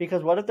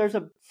 because what if there's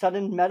a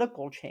sudden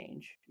medical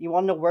change? You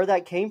want to know where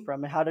that came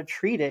from and how to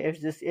treat it.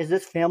 Is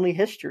this family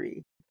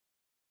history?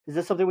 Is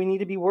this something we need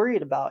to be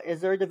worried about?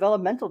 Is there a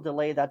developmental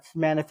delay that's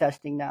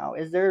manifesting now?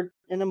 Is there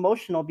an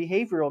emotional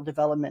behavioral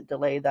development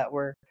delay that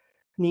we're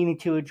needing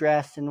to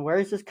address? And where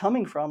is this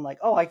coming from? Like,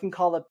 oh, I can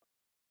call up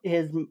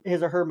his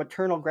or her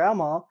maternal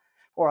grandma,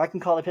 or I can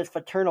call up his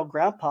paternal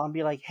grandpa and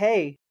be like,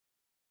 hey,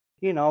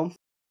 you know,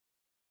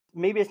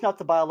 maybe it's not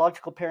the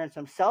biological parents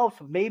themselves,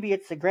 but maybe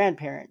it's the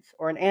grandparents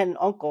or an aunt and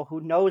uncle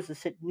who knows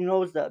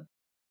the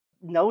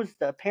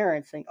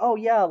parents, saying, oh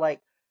yeah, like,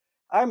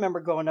 I remember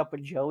growing up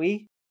with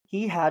Joey.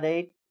 He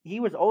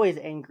was always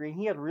angry.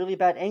 He had really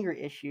bad anger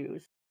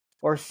issues.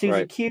 Or Susie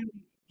Right. Q,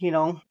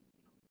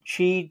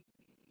 she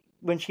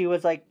when she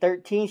was like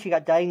 13, she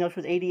got diagnosed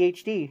with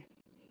ADHD.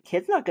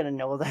 Kid's not gonna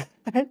know that.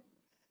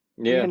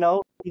 Yeah.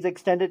 He's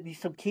extended.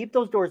 So keep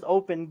those doors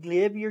open.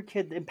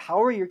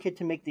 Empower your kid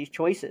to make these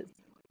choices.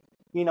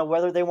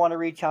 Whether they want to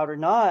reach out or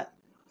not.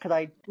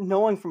 Because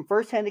knowing from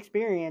firsthand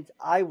experience,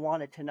 I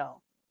wanted to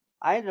know.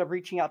 I ended up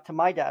reaching out to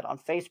my dad on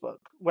Facebook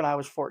when I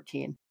was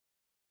 14.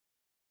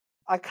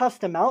 I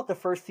cussed him out the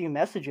first few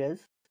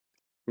messages.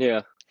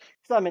 Yeah.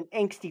 So I'm an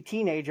angsty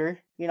teenager.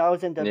 I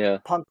was into Yeah.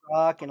 punk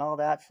rock and all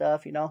that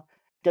stuff,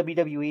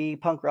 WWE,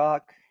 punk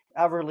rock,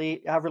 Avril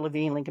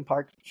Lavigne, Linkin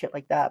Park, shit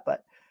like that.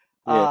 But,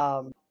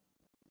 Yeah.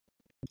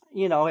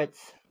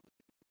 it's,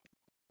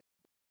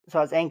 so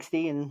I was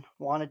angsty and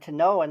wanted to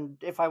know. And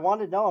if I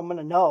want to know, I'm going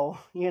to know.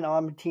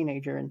 I'm a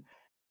teenager. And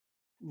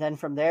then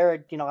from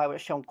there, I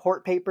was shown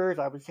court papers.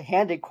 I was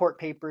handed court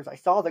papers. I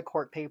saw the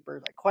court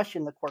papers. I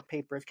questioned the court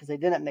papers because they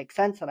didn't make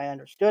sense and I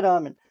understood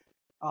them. And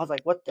I was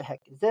like, what the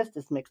heck is this?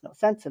 This makes no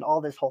sense, and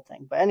all this whole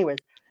thing. But anyways,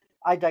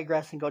 I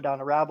digress and go down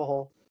a rabbit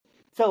hole.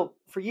 So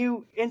for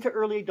you, into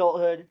early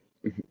adulthood,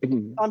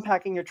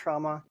 unpacking your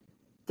trauma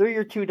through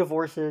your 2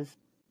 divorces,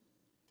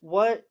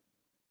 what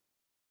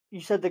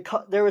you said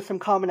there was some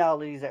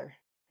commonalities there.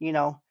 You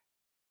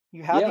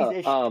have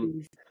these Yeah.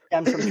 issues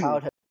stemmed from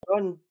childhood. Go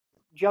ahead and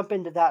jump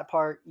into that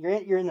part.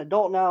 You're an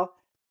adult now,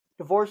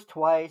 divorced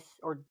twice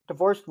or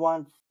divorced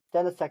once,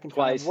 then a second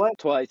time.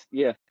 Twice.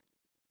 Yeah.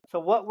 So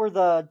what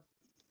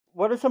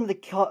are some of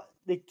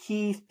the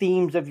key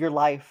themes of your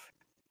life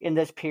in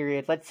this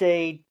period? Let's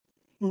say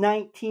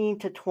 19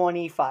 to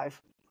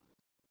 25.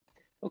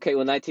 Okay,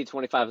 well,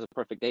 1925 is a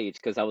perfect age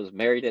because I was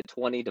married at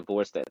 20,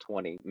 divorced at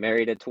 20,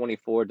 married at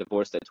 24,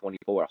 divorced at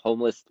 24,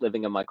 homeless,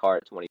 living in my car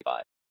at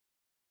 25.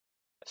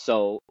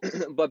 So,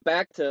 but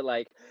back to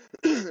like,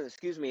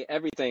 excuse me,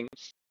 everything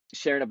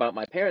sharing about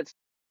my parents,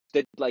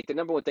 that like the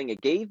number one thing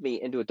it gave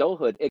me into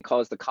adulthood, it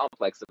caused the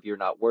complex of you're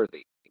not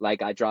worthy.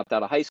 Like I dropped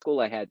out of high school,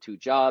 I had 2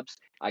 jobs,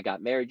 I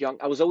got married young.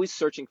 I was always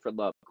searching for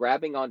love,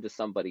 grabbing onto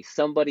somebody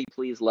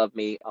please love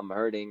me. I'm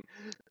hurting.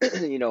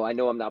 I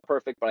know I'm not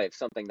perfect, but I have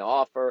something to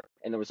offer.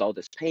 And there was all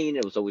this pain.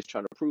 It was always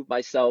trying to prove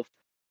myself.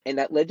 And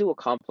that led to a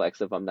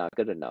complex of I'm not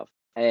good enough.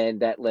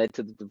 And that led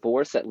to the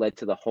divorce, that led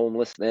to the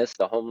homelessness.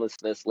 The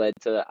homelessness led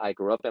to I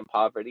grew up in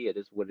poverty. It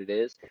is what it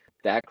is.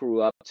 That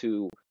grew up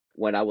to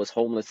when I was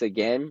homeless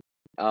again.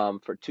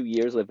 for 2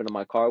 years living in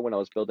my car when I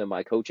was building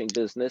my coaching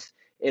business,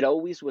 it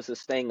always was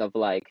this thing of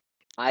like,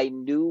 I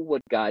knew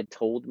what God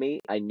told me.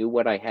 I knew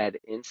what I had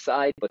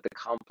inside, but the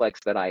complex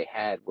that I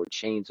had were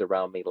chains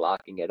around me,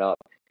 locking it up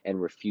and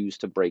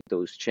refused to break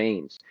those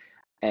chains.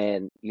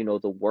 And,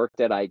 the work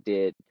that I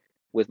did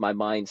with my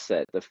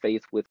mindset, the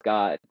faith with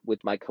God,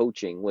 with my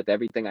coaching, with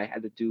everything I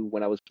had to do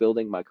when I was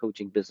building my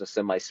coaching business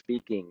and my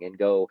speaking and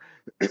go,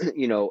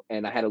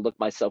 and I had to look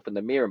myself in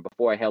the mirror. And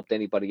before I helped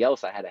anybody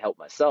else, I had to help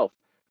myself.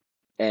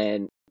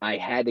 And I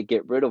had to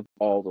get rid of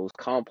all those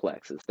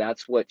complexes.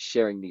 That's what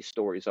sharing these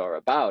stories are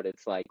about.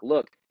 It's like,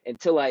 look,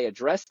 until I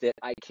addressed it,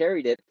 I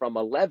carried it from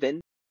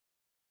 11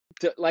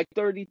 to like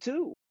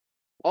 32.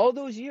 All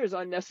those years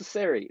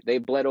unnecessary. They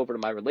bled over to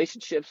my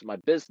relationships, my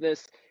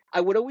business.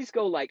 I would always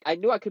go like, I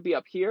knew I could be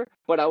up here,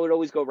 but I would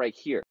always go right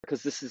here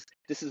because this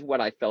is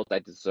what I felt I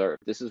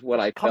deserved. This is what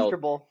That's I felt.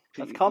 comfortable.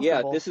 That's Yeah,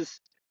 comfortable. this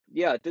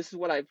is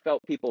what I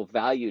felt people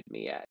valued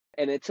me at.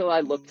 And until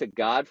I looked to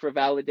God for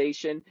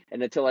validation,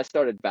 and until I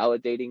started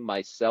validating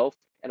myself,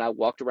 and I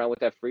walked around with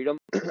that freedom,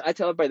 I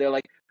tell everybody, they're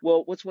like,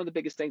 well, what's one of the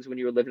biggest things when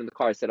you were living in the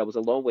car? I said I was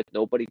alone with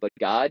nobody but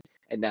God,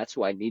 and that's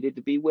who I needed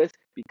to be with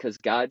because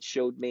God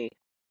showed me.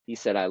 He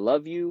said, I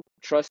love you,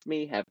 trust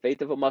me, have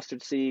faith of a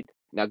mustard seed,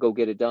 now go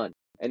get it done.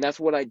 And that's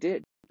what I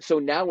did. So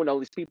now when all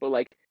these people are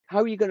like, how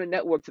are you going to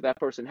network to that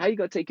person? How are you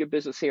going to take your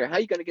business here? How are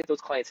you going to get those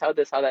clients? How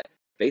this, how that?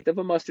 Faith of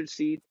a mustard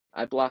seed,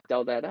 I blocked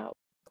all that out.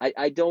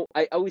 I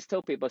always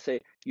tell people, I say,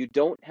 you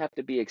don't have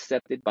to be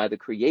accepted by the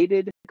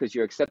created because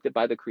you're accepted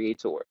by the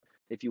creator.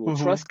 If you will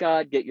Hmm. trust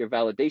God, get your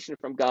validation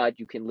from God,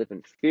 you can live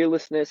in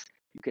fearlessness,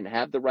 you can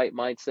have the right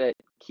mindset,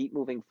 keep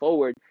moving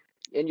forward.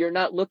 And you're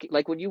not looking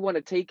like when you want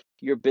to take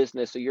your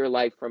business or your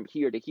life from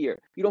here to here,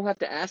 you don't have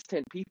to ask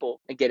 10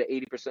 people and get an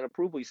 80%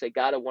 approval. You say,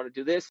 God, I want to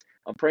do this.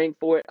 I'm praying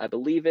for it. I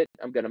believe it.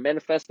 I'm going to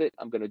manifest it.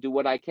 I'm going to do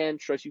what I can,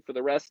 trust you for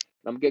the rest,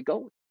 and I'm going to get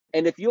going.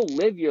 And if you'll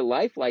live your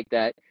life like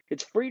that,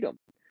 it's freedom.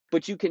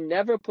 But you can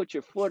never put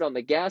your foot on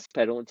the gas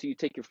pedal until you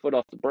take your foot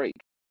off the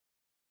brake.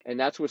 And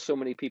that's where so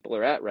many people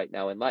are at right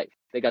now in life.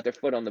 They got their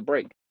foot on the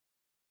brake,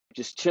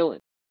 just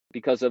chilling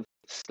because of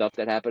stuff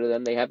that happened to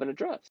them they haven't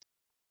addressed.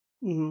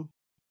 Hmm.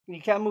 You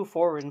can't move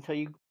forward until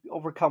you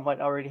overcome what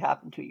already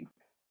happened to you.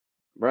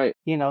 Right.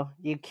 You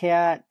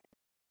can't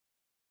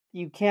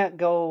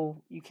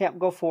go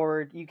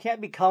forward. You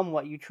can't become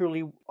what you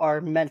truly are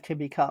meant to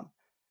become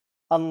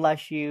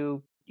unless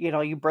you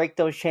break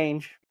those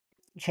chains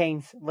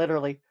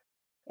literally,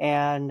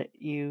 and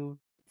you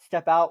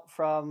step out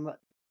from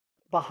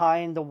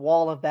behind the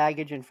wall of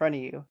baggage in front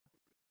of you,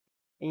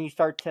 and you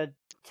start to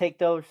take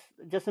those.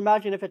 Just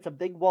imagine if it's a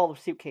big wall of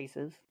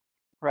suitcases,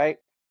 right?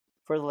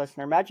 For the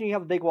listener, imagine you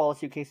have a big wall of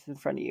suitcases in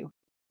front of you.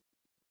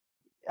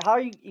 How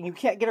are you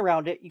can't get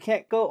around it, you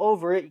can't go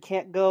over it, you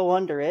can't go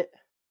under it,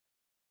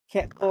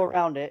 can't go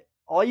around it.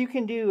 All you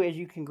can do is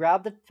you can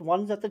grab the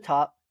ones at the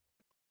top,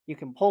 you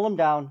can pull them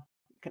down,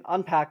 you can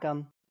unpack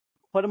them,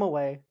 put them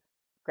away,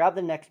 grab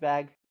the next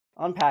bag,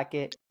 unpack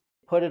it,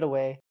 put it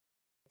away,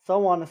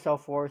 so on and so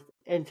forth,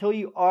 until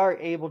you are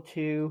able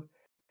to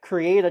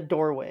create a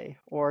doorway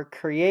or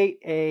create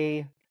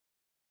a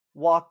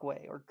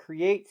walkway or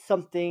create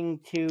something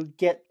to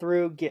get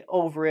through, get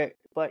over it.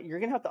 But you're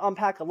going to have to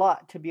unpack a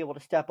lot to be able to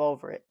step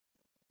over it.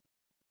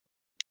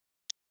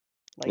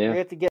 Like, you Yeah.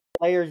 have to get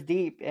layers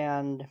deep.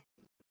 And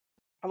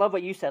I love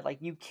what you said.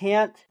 Like, you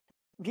can't,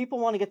 people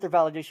want to get their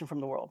validation from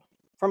the world,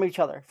 from each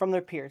other, from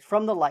their peers,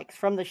 from the likes,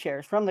 from the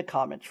shares, from the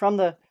comments, from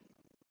the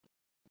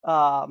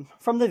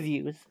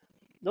views.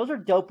 Those are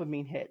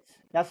dopamine hits.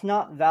 That's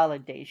not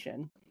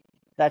validation.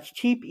 That's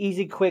cheap,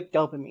 easy, quick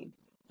dopamine.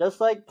 Just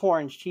like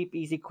porn's cheap,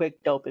 easy,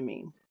 quick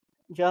dopamine.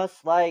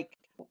 Just like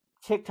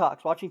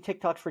TikToks, watching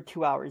TikToks for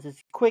 2 hours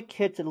is quick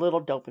hits and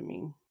little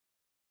dopamine.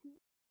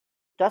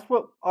 That's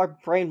what our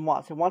brain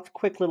wants. It wants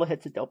quick little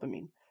hits of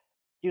dopamine.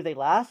 Do they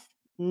last?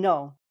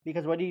 No,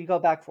 because what do you go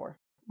back for?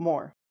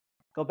 More.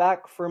 Go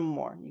back for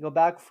more. You go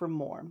back for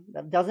more.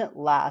 That doesn't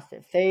last.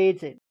 It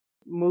fades. It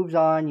moves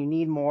on. You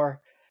need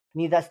more.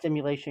 You need that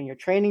stimulation. You're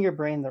training your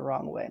brain the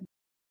wrong way.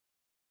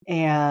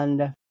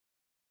 And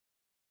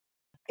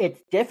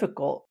it's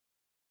difficult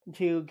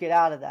to get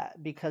out of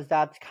that because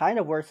that's kind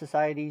of where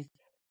society's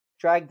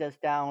dragged us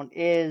down,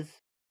 is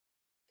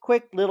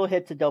quick little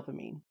hits of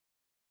dopamine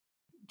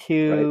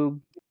Right.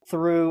 to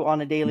through on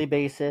a daily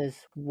basis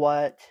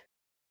what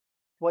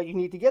you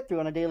need to get through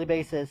on a daily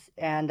basis.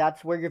 And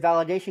that's where your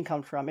validation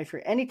comes from. If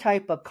you're any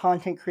type of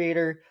content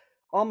creator,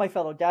 all my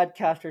fellow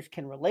dadcasters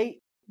can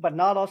relate, but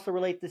not also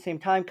relate at the same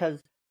time,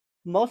 because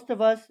most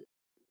of us,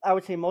 I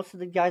would say most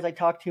of the guys I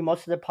talk to,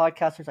 most of the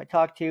podcasters I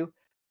talk to,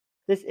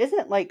 this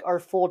isn't like our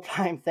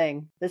full-time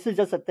thing. This is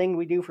just a thing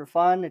we do for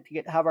fun and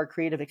to have our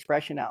creative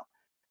expression out.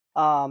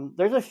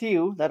 There's a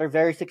few that are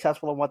very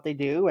successful in what they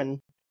do, and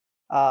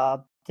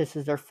this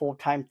is their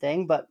full-time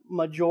thing, but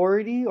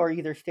majority are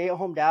either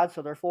stay-at-home dads,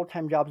 so their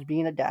full-time job is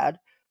being a dad,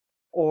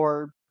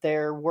 or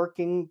they're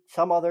working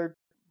some other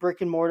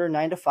brick and mortar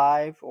 9 to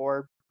 5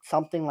 or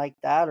something like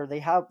that, or they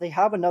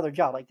have another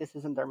job. Like, this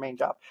isn't their main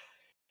job.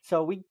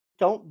 So we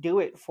don't do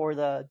it for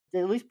at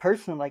least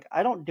personally, like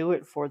I don't do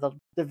it for the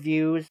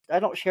views. I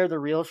don't share the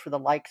reels for the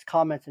likes,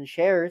 comments, and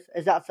shares.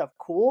 Is that stuff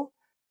cool?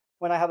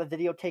 When I have a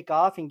video take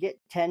off and get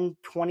 10,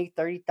 20,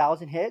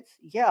 30,000 hits,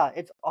 yeah,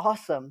 it's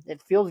awesome.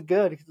 It feels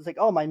good because it's like,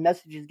 oh, my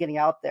message is getting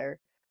out there.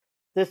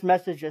 This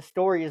message, this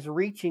story is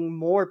reaching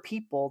more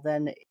people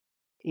than,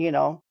 you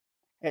know,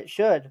 it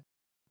should.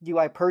 Do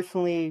I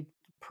personally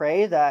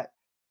pray that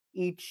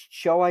each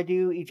show I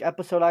do, each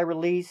episode I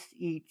release,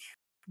 each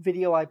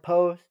video I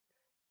post,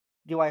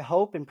 do I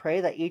hope and pray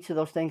that each of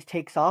those things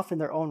takes off in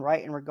their own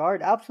right and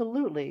regard?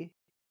 Absolutely.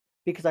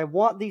 Because I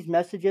want these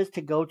messages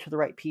to go to the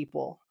right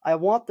people. I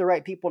want the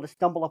right people to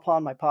stumble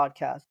upon my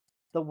podcast.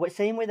 The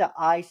same way that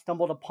I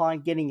stumbled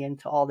upon getting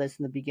into all this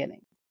in the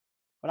beginning.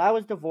 When I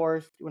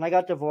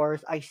got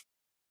divorced, I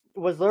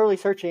was literally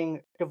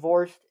searching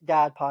divorced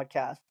dad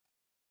podcast.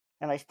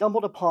 And I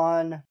stumbled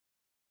upon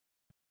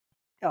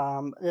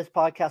this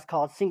podcast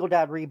called Single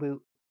Dad Reboot.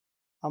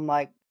 I'm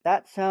like,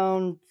 that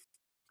sounds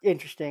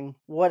interesting.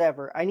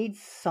 Whatever. I need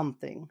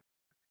something.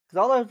 Because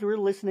all I was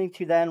really listening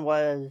to then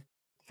was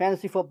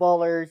fantasy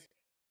footballers,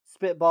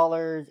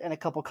 spitballers, and a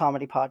couple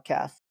comedy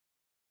podcasts.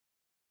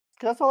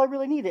 Because that's all I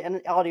really needed, and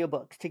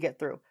audiobooks to get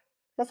through.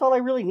 That's all I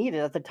really needed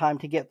at the time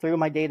to get through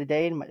my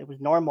day-to-day, and it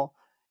was normal.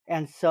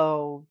 And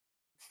so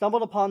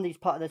stumbled upon this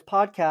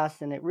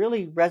podcast, and it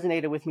really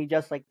resonated with me,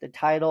 just like the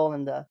title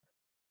and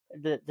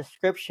the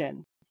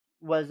description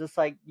was just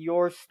like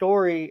your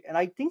story. And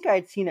I think I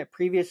had seen it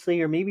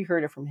previously or maybe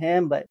heard it from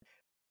him, but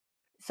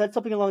said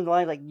something along the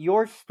lines like,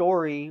 your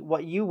story,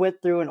 what you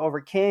went through and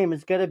overcame,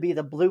 is going to be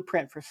the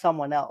blueprint for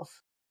someone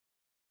else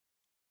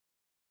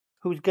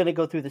who's going to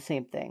go through the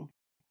same thing.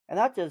 And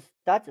that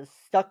just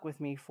stuck with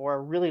me for a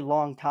really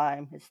long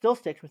time. It still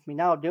sticks with me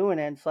now doing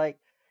it. It's like,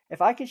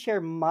 if I can share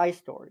my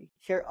story,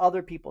 share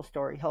other people's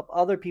story, help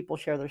other people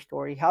share their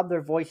story, have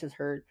their voices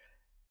heard,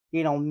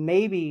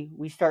 maybe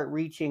we start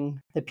reaching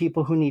the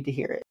people who need to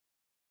hear it.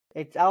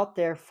 It's out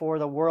there for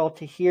the world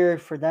to hear,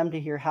 for them to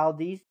hear how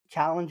these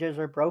challenges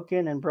are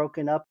broken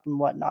up and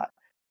whatnot.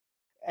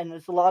 And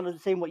it's a lot of the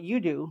same what you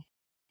do.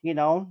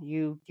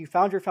 You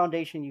found your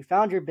foundation, you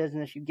found your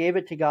business, you gave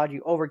it to God,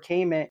 you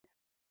overcame it,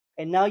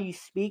 and now you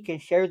speak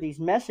and share these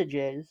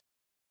messages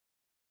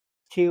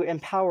to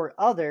empower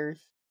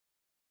others,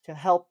 to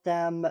help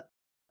them,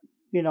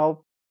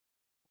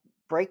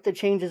 break the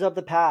changes of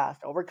the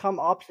past, overcome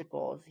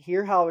obstacles,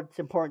 hear how it's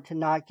important to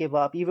not give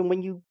up, even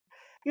when you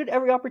had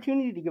every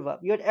opportunity to give up.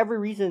 You had every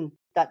reason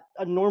that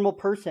a normal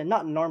person,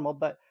 not normal,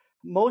 but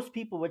most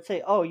people would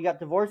say, oh, you got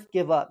divorced,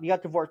 give up. You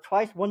got divorced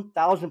twice,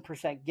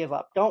 1,000% give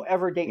up. Don't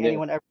ever date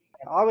anyone ever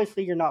again.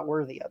 Obviously, you're not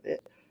worthy of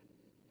it,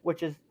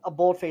 which is a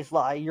bold-faced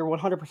lie. You're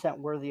 100%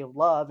 worthy of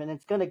love, and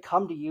it's going to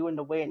come to you in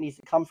the way it needs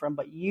to come from.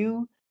 But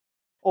you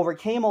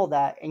overcame all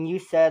that, and you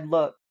said,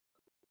 look,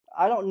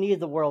 I don't need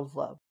the world's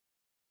love.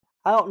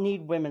 I don't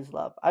need women's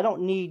love. I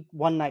don't need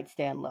one-night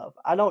stand love.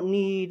 I don't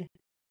need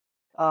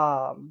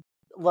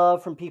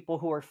love from people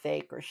who are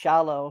fake or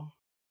shallow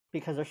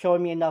because they're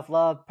showing me enough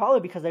love, probably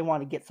because they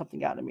want to get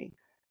something out of me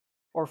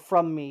or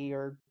from me,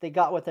 or they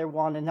got what they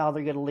wanted and now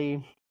they're going to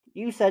leave.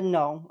 You said,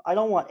 no, I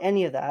don't want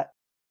any of that.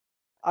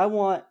 I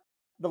want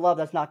the love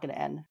that's not going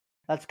to end.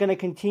 That's going to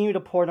continue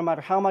to pour no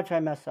matter how much I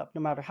mess up,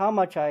 no matter how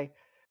much I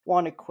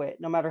want to quit,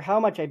 no matter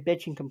how much I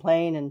bitch and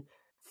complain and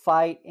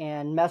fight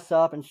and mess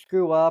up and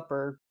screw up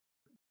or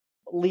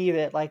leave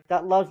it. Like,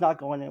 that love's not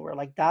going anywhere.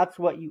 Like, that's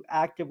what you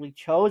actively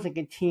chose and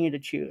continue to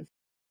choose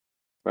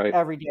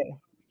every day.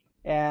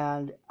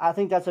 And I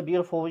think that's a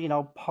beautiful,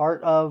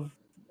 part of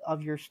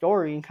your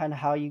story and kind of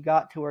how you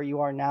got to where you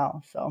are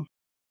now. So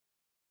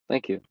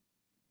thank you.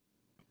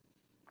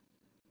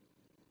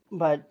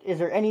 But is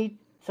there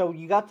so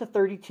you got to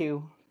 32,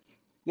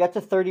 you got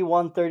to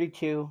 31,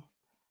 32.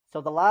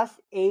 So the last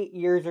 8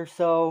 years or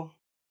so,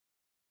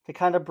 to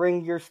kind of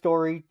bring your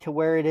story to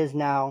where it is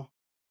now,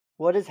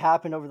 what has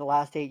happened over the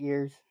last 8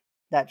 years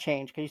that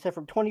changed? Because you said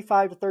from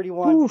 25 to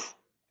 31, Oof.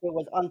 It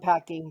was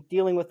unpacking,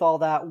 dealing with all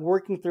that,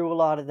 working through a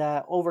lot of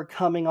that,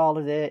 overcoming all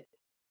of it.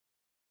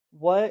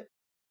 What's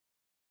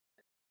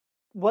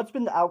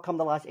been the outcome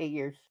the last 8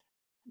 years?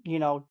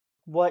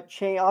 What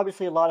changed?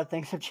 Obviously, a lot of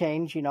things have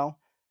changed, not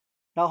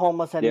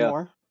homeless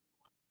anymore.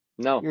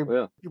 Yeah. No,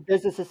 your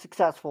business is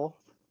successful,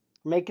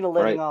 making a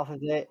living off of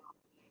it.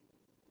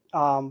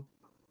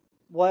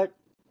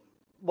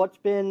 What's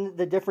been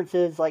the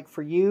differences like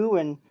for you,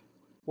 and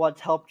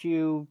what's helped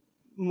you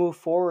move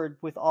forward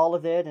with all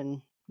of it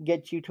and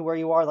get you to where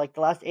you are, like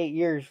the last 8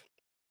 years?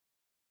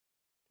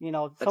 Some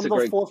of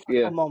those full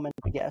circle moments,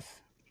 I guess.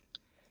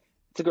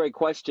 It's a great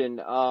question.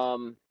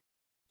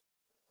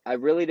 I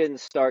really didn't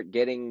start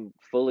getting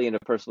fully into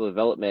personal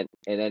development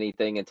and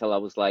anything until I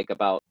was like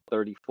about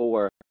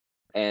 34.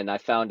 And I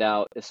found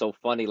out, it's so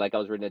funny, like I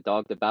was reading a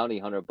Dog the Bounty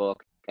Hunter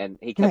book and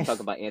he kept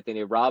talking about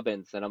Anthony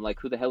Robbins. And I'm like,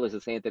 who the hell is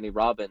this Anthony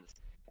Robbins?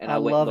 And I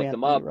went and looked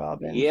him up.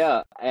 Robbins.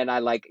 Yeah. And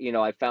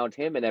I found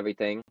him and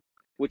everything,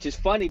 which is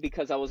funny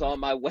because I was on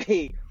my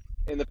way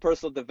in the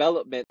personal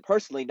development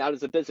personally, not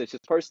as a business,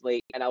 just personally.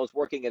 And I was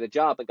working at a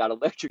job and got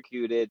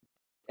electrocuted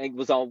and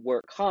was on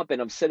work comp,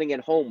 and I'm sitting at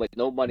home with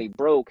no money,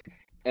 broke,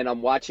 and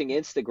I'm watching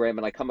Instagram,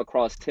 and I come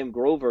across Tim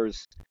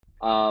Grover's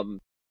um,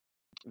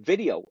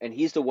 video, and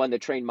he's the one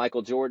that trained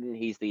Michael Jordan.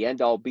 He's the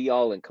end all be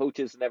all and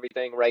coaches and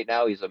everything right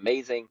now. He's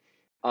amazing.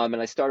 And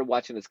I started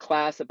watching his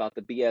class about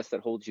the BS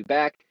that holds you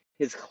back.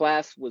 His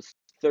class was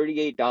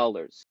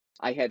 $38.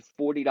 I had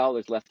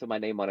 $40 left to my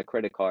name on a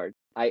credit card.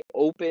 I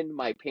opened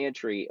my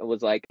pantry and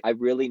was like, I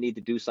really need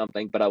to do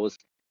something, but I was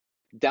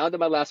down to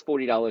my last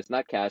 $40,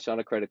 not cash, on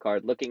a credit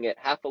card, looking at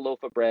half a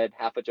loaf of bread,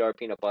 half a jar of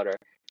peanut butter.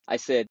 I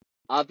said,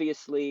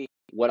 obviously,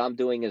 what I'm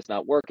doing is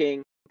not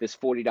working. This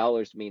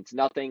 $40 means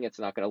nothing. It's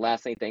not going to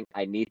last anything.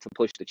 I need to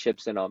push the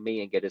chips in on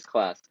me and get his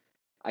class.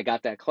 I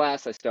got that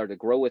class. I started to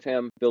grow with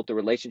him, built a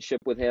relationship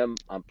with him.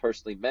 I'm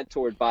personally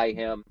mentored by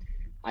him.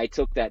 I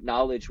took that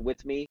knowledge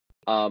with me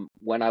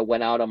when I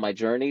went out on my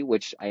journey,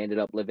 which I ended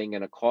up living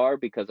in a car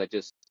because I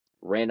just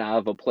ran out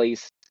of a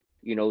place,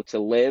 to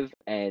live.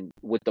 And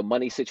with the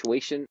money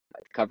situation,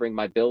 covering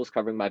my bills,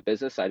 covering my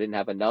business, I didn't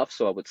have enough.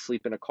 So I would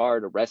sleep in a car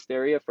at a rest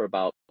area for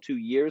about 2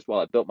 years while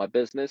I built my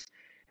business.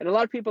 And a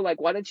lot of people are like,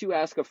 why didn't you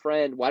ask a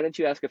friend? Why didn't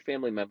you ask a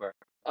family member?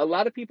 A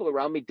lot of people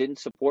around me didn't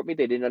support me.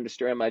 They didn't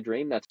understand my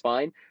dream. That's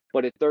fine.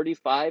 But at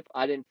 35,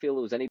 I didn't feel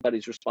it was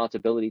anybody's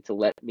responsibility to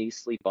let me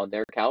sleep on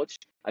their couch.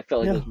 I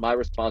felt like it Yeah. was my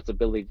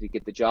responsibility to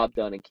get the job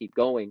done and keep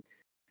going.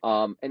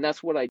 And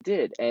that's what I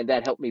did. And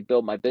that helped me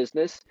build my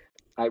business.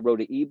 I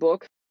wrote an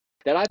ebook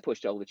that I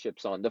pushed all the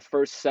chips on. The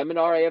first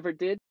seminar I ever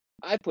did,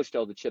 I pushed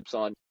all the chips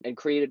on and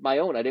created my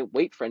own. I didn't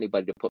wait for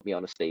anybody to put me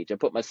on a stage. I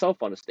put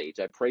myself on a stage.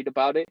 I prayed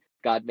about it.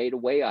 God made a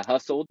way. I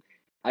hustled.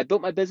 I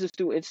built my business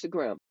through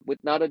Instagram with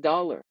not a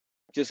dollar.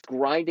 Just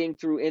grinding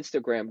through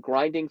Instagram,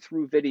 grinding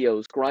through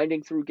videos,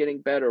 grinding through getting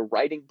better,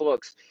 writing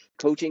books,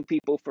 coaching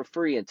people for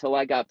free until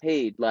I got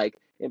paid, like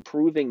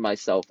improving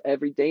myself,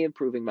 every day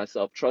improving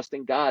myself,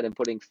 trusting God and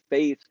putting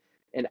faith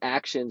and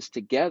actions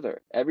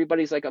together.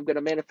 Everybody's like, I'm going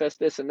to manifest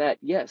this and that.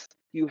 Yes,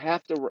 you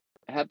have to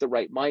have the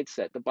right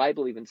mindset. The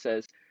Bible even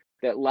says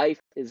that life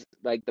is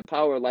like the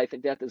power of life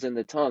and death is in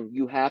the tongue.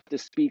 You have to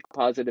speak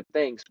positive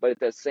things, but at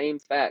the same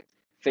fact,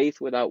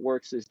 faith without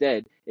works is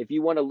dead. If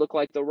you want to look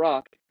like The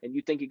Rock and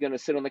you think you're going to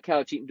sit on the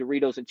couch eating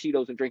Doritos and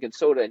Cheetos and drinking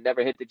soda and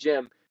never hit the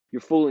gym, you're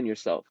fooling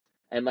yourself.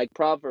 And like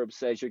Proverbs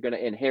says, you're going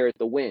to inherit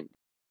the wind.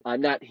 I'm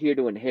not here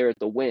to inherit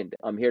the wind.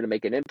 I'm here to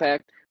make an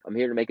impact. I'm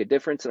here to make a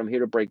difference, and I'm here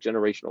to break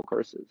generational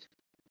curses.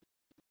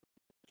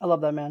 I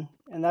love that, man.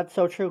 And that's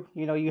so true.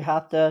 You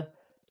have to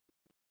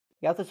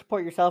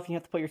support yourself, you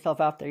have to put yourself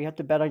out there. You have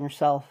to bet on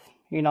yourself,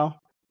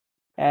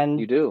 And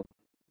You do.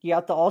 you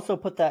have to also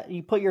put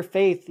your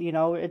faith,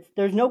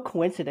 there's no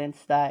coincidence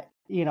that,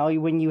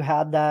 when you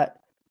had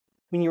that,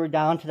 when you were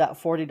down to that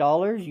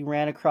 $40, you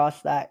ran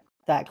across that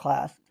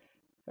class.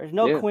 There's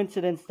no Yeah.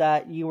 coincidence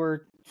that you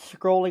were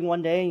scrolling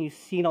one day and you've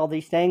seen all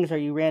these things or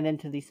you ran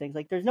into these things.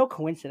 Like, there's no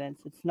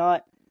coincidence. It's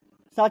not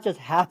just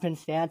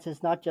happenstance.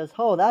 It's not just,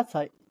 oh, that's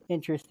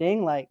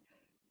interesting. Like,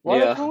 what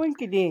a Yeah.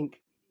 coinkydink.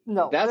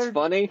 No, That's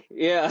funny.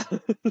 Yeah.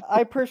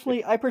 I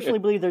personally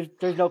believe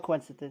there's no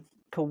Yeah.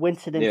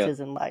 coincidences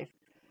in life.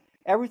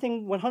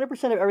 Everything,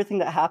 100% of everything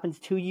that happens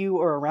to you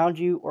or around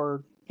you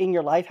or in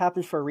your life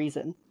happens for a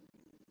reason.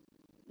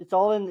 It's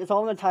all in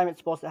the time it's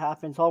supposed to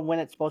happen. It's all when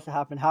it's supposed to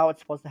happen, how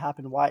it's supposed to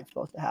happen, why it's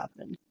supposed to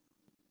happen.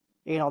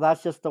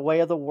 That's just the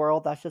way of the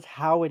world. That's just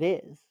how it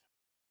is.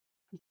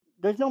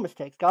 There's no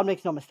mistakes. God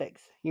makes no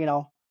mistakes.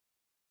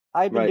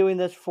 I've been Right. doing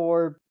this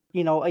for,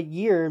 a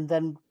year, and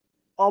then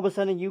all of a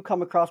sudden you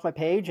come across my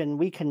page and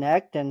we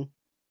connect, and,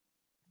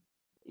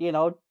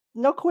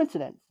 no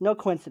coincidence. No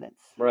coincidence.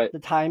 Right. The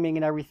timing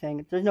and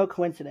everything. There's no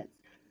coincidence.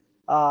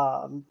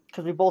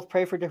 Because we both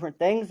pray for different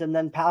things, and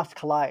then paths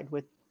collide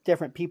with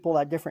different people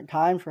at different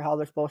times for how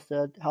they're supposed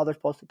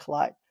to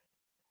collide.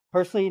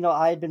 Personally,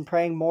 I had been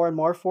praying more and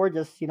more for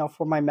just,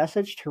 for my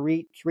message to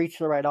reach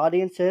the right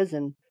audiences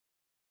and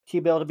to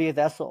be able to be a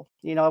vessel.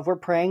 If we're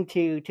praying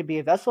to be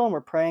a vessel and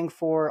we're praying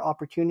for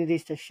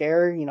opportunities to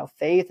share,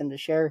 faith and to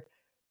share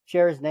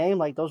his name,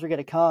 like, those are going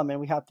to come, and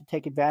we have to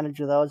take advantage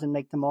of those and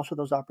make the most of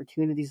those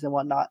opportunities and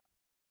whatnot.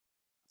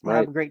 I have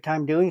Right. a great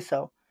time doing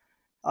so.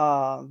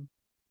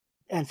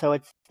 And so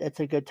it's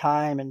a good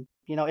time. And,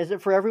 is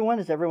it for everyone?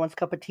 Is everyone's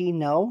cup of tea?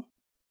 No.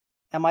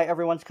 Am I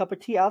everyone's cup of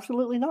tea?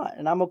 Absolutely not.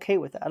 And I'm okay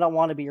with that. I don't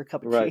want to be your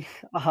cup of Right. tea.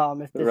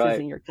 If this Right.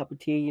 isn't your cup of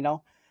tea,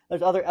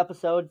 there's other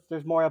episodes,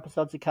 there's more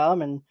episodes to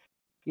come, and,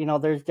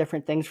 there's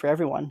different things for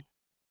everyone.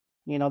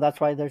 That's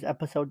why there's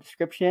episode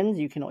descriptions.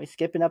 You can always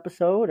skip an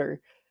episode,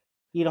 or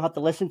you don't have to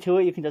listen to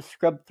it. You can just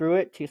scrub through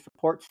it to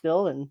support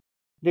still and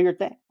do your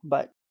thing.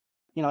 But,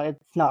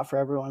 it's not for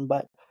everyone.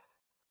 But,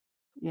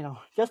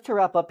 just to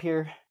wrap up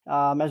here,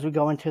 as we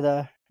go into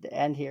the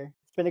end here,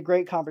 it's been a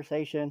great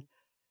conversation.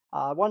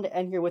 I wanted to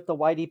end here with the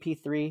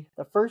YDP3.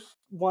 The first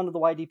one of the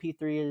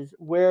YDP3 is,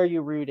 where are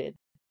you rooted?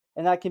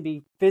 And that can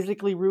be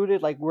physically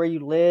rooted, like where you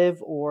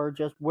live, or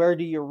just where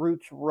do your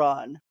roots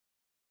run,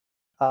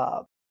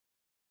 uh,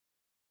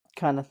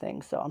 kind of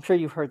thing. So I'm sure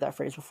you've heard that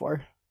phrase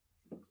before.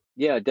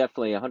 Yeah,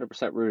 definitely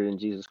 100% rooted in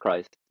Jesus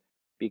Christ,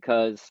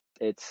 because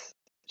it's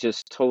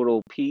just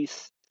total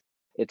peace.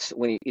 It's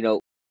when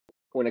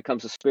When it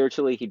comes to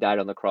spiritually, he died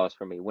on the cross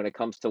for me. When it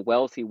comes to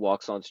wealth, he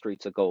walks on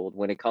streets of gold.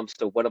 When it comes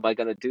to what am I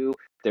going to do,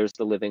 there's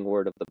the living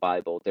word of the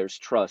Bible. There's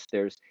trust.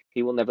 There's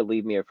he will never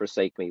leave me or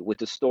forsake me. With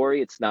the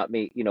story, it's not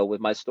me.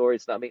 With my story,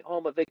 it's not me. Oh,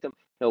 I'm a victim.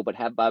 No, but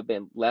have I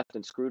been left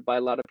and screwed by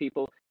a lot of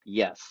people?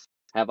 Yes.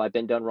 Have I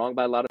been done wrong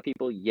by a lot of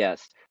people?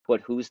 Yes.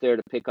 But who's there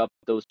to pick up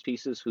those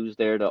pieces? Who's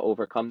there to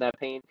overcome that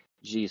pain?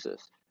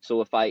 Jesus.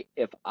 So if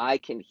I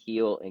can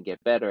heal and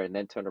get better and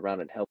then turn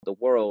around and help the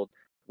world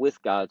with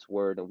God's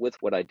word and with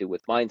what I do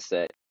with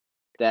mindset,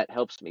 that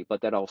helps me.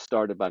 But that all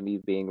started by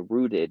me being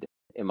rooted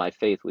in my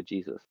faith with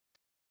Jesus.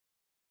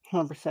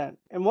 100%.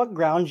 And what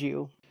grounds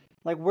you?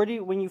 Like, where do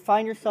you, when you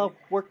find yourself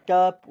worked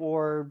up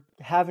or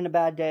having a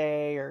bad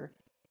day or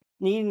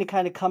needing to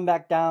kind of come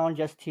back down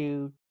just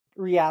to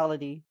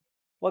reality,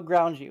 what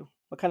grounds you?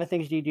 What kind of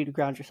things do you do to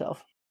ground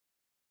yourself?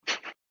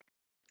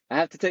 I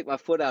have to take my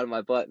foot out of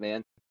my butt,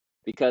 man,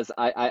 because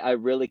I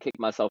really kick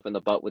myself in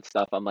the butt with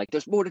stuff. I'm like,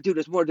 there's more to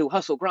do,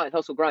 hustle, grind,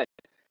 hustle, grind.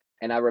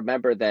 And I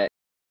remember that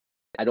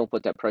I don't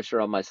put that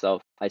pressure on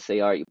myself. I say,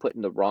 all right, you're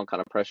putting the wrong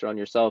kind of pressure on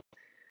yourself.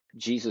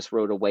 Jesus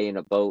rode away in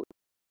a boat.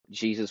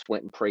 Jesus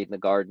went and prayed in the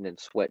garden in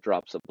sweat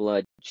drops of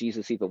blood.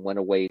 Jesus even went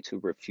away to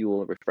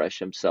refuel and refresh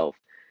himself.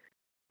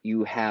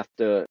 You have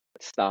to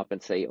stop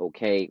and say,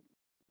 okay,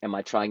 am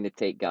I trying to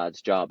take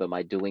God's job? Am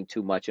I doing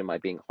too much? Am I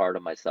being hard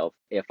on myself?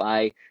 If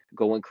I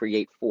go and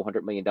create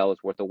 $400 million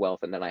worth of wealth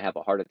and then I have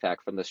a heart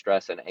attack from the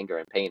stress and anger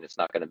and pain, it's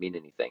not going to mean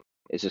anything.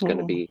 It's just going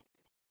to Mm. be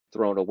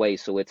thrown away.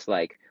 So it's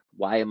like,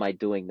 why am I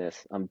doing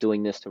this? I'm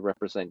doing this to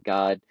represent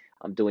God.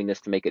 I'm doing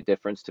this to make a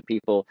difference to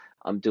people.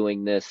 I'm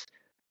doing this,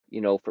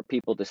 for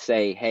people to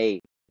say, hey,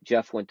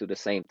 Jeff went through the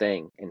same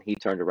thing and he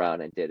turned around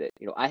and did it.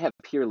 I have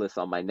peerless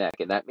on my neck,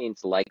 and that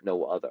means like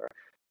no other.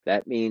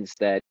 That means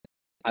that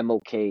I'm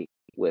okay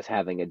with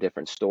having a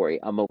different story.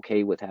 I'm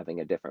okay with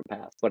having a different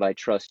path, but I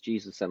trust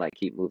Jesus and I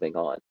keep moving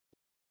on.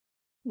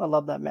 I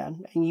love that,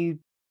 man. And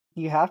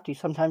you have to.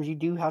 Sometimes you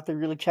do have to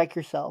really check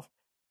yourself.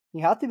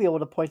 You have to be able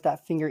to point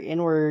that finger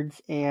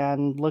inwards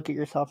and look at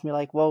yourself and be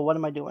like, "Whoa, what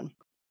am I doing?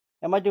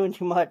 Am I doing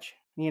too much?"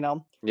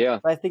 Yeah,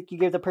 But I think you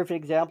gave the perfect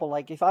example.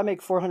 Like, if I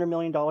make $400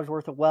 million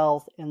worth of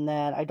wealth and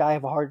then I die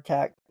of a heart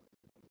attack,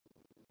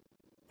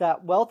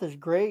 that wealth is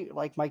great.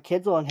 Like, my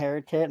kids will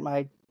inherit it.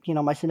 My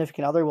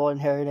significant other will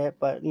inherit it.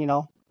 But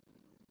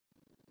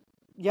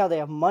yeah, they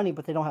have money,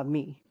 but they don't have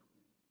me.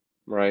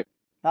 right.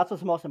 That's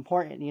what's most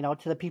important,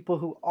 to the people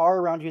who are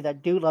around you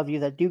that do love you,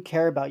 that do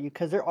care about you,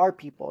 because there are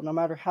people, no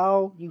matter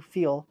how you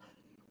feel.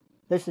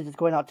 This is just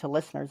going out to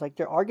listeners. Like,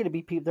 there are going to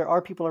be people, there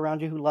are people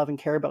around you who love and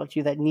care about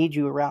you that need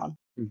you around.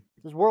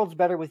 This world's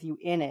better with you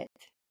in it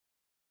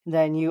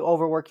than you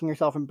overworking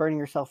yourself and burning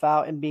yourself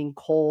out and being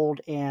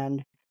cold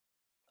and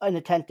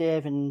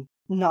inattentive and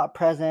not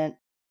present,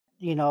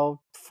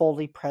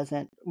 fully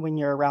present when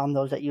you're around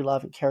those that you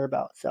love and care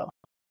about. So,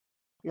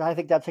 I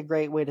think that's a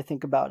great way to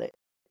think about it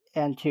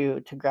and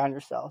to ground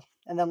yourself.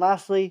 And then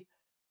lastly,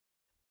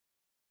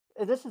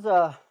 this is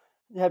a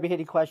heavy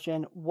hitting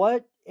question.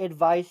 What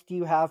advice do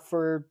you have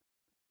for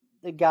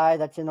the guy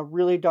that's in a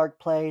really dark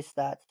place,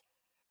 that's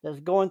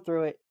going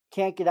through it,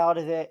 can't get out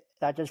of it,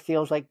 that just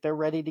feels like they're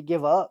ready to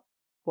give up?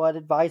 What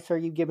advice are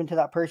you giving to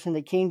that person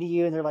that came to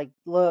you and they're like,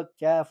 "Look,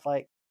 Jeff,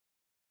 like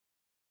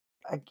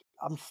I,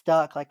 I'm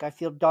stuck. Like, I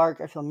feel dark.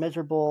 I feel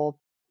miserable.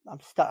 I'm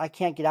stuck. I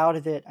can't get out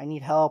of it. I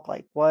need help."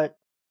 Like, what?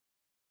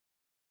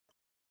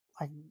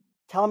 Like,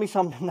 tell me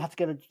something that's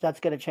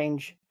gonna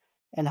change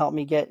and help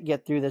me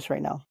get through this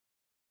right now.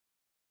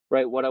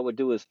 Right. What I would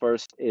do is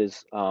first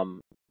is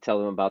tell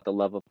them about the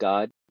love of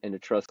God and to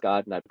trust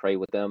God, and I'd pray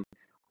with them,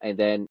 and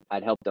then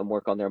I'd help them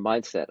work on their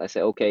mindset. I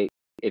say, okay,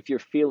 if you're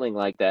feeling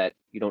like that,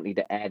 you don't need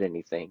to add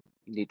anything.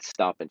 You need to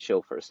stop and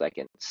chill for a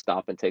second.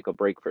 Stop and take a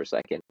break for a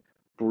second.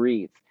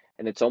 Breathe.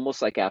 And it's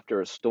almost like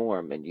after a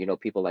storm, and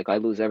people like, I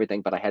lose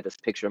everything, but I had this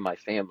picture of my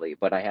family,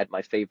 but I had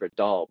my favorite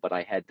doll, but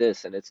I had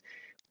this, and it's,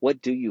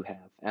 what do you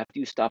have? After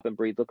you stop and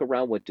breathe, look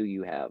around. What do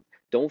you have?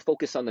 Don't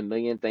focus on the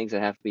million things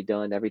that have to be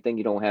done, everything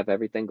you don't have,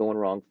 everything going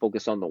wrong.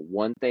 Focus on the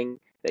one thing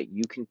that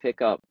you can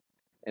pick up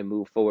and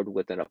move forward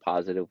with in a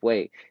positive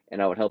way. And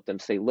I would help them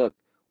say, look,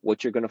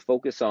 what you're going to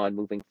focus on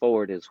moving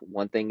forward is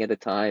one thing at a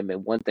time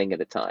and one thing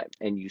at a time.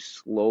 And you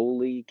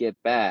slowly get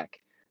back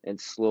and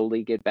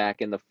slowly get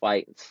back in the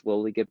fight and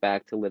slowly get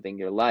back to living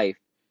your life.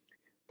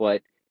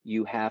 But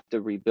you have to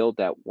rebuild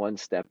that one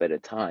step at a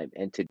time.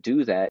 And to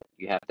do that,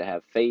 you have to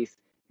have faith.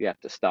 You have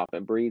to stop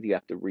and breathe. You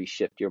have to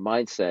reshift your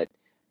mindset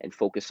and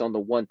focus on the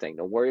one thing.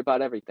 Don't worry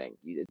about everything.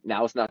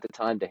 Now is not the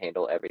time to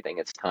handle everything.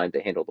 It's time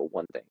to handle the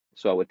one thing.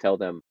 So I would tell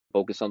them,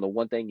 focus on the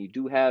one thing you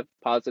do have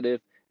positive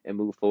and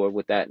move forward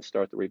with that and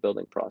start the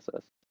rebuilding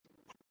process.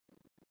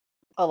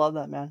 I love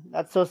that, man.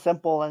 That's so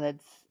simple, and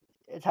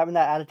it's having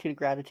that attitude of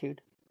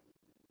gratitude.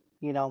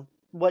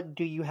 What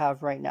do you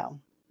have right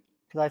now?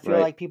 Because I feel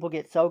Right. like people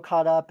get so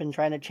caught up in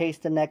trying to chase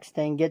the next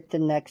thing, get the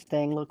next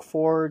thing, look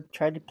forward,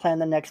 try to plan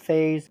the next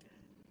phase,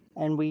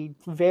 and we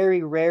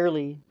very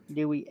rarely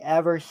do we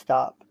ever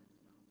stop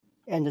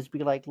and just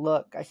be like,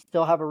 "Look, I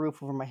still have a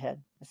roof over my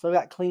head. I still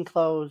got clean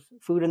clothes,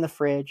 food in the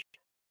fridge.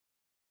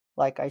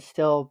 Like, I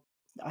still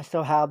I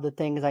still have the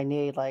things I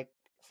need, like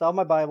still have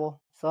my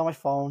Bible, still have my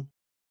phone,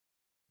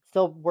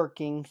 still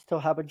working, still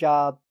have a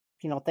job.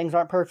 Things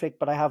aren't perfect,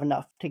 but I have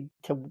enough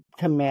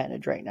to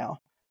manage right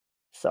now.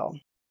 So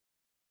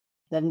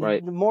then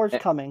Right. more is Eh,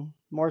 coming.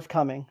 More is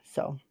coming.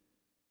 So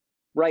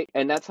Right.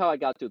 And that's how I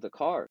got through the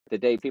car. The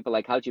day people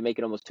like, how'd you make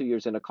it almost 2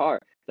 years in a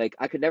car? Like,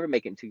 I could never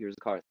make it in 2 years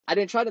in a car. I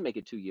didn't try to make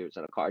it 2 years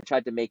in a car. I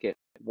tried to make it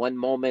one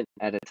moment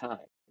at a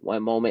time,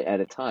 one moment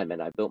at a time.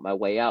 And I built my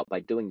way out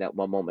by doing that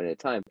one moment at a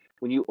time.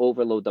 When you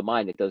overload the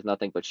mind, it does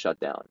nothing but shut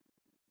down.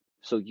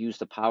 So use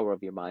the power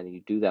of your mind, and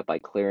you do that by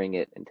clearing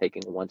it and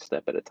taking one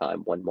step at a time,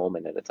 one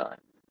moment at a time.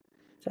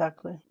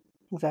 exactly,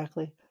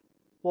 exactly.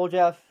 Well,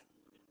 Jeff,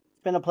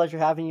 it's been a pleasure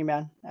having you,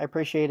 man. I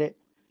appreciate it.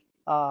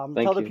 Tell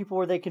Thank the you. people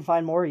where they can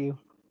find more of you.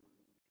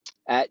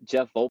 At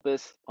Jeff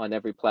Vulpis on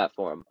every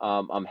platform.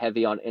 I'm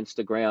heavy on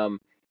Instagram.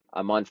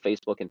 I'm on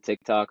Facebook and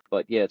TikTok,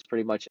 but yeah, it's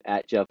pretty much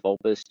at Jeff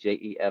Vulpis,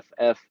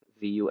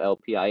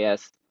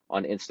 JEFFVULPIS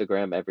on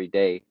Instagram every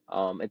day.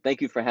 And thank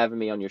you for having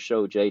me on your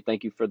show, Jay.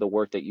 Thank you for the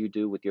work that you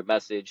do with your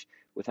message,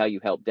 with how you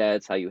help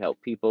dads, how you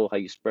help people, how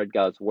you spread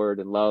God's word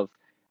and love.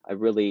 I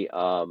really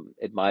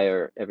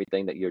admire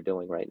everything that you're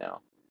doing right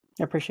now.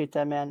 I appreciate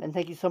that, man. And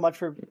thank you so much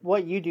for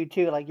what you do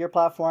too. Like your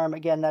platform,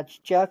 again, that's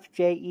Jeff,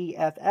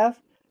 JEFF,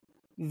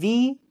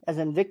 V as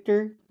in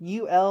Victor,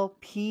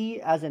 ULP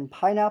as in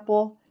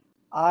pineapple,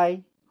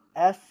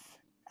 IS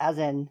as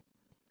in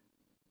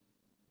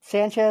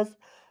Sanchez.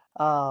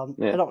 I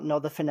Yeah. don't know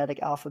the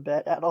phonetic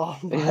alphabet at all,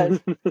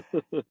 but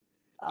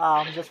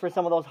just for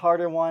some of those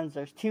harder ones,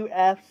 there's two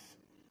F's.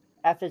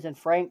 F is in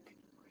Frank.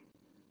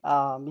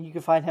 You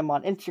can find him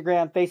on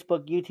Instagram,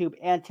 Facebook, YouTube,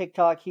 and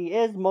TikTok. He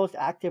is most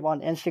active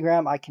on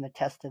Instagram. I can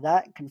attest to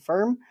that and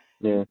confirm.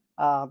 Yeah.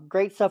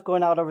 Great stuff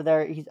going out over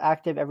there. He's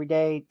active every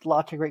day.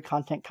 Lots of great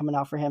content coming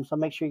out for him. So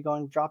make sure you go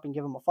and drop and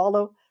give him a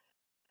follow.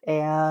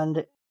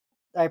 And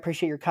I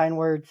appreciate your kind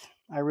words.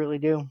 I really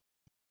do.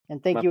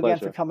 And thank My you again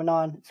for pleasure. coming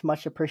on. It's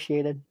much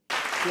appreciated.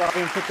 The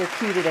audience hit their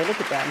cue today. Look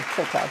at that. I'm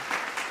so proud.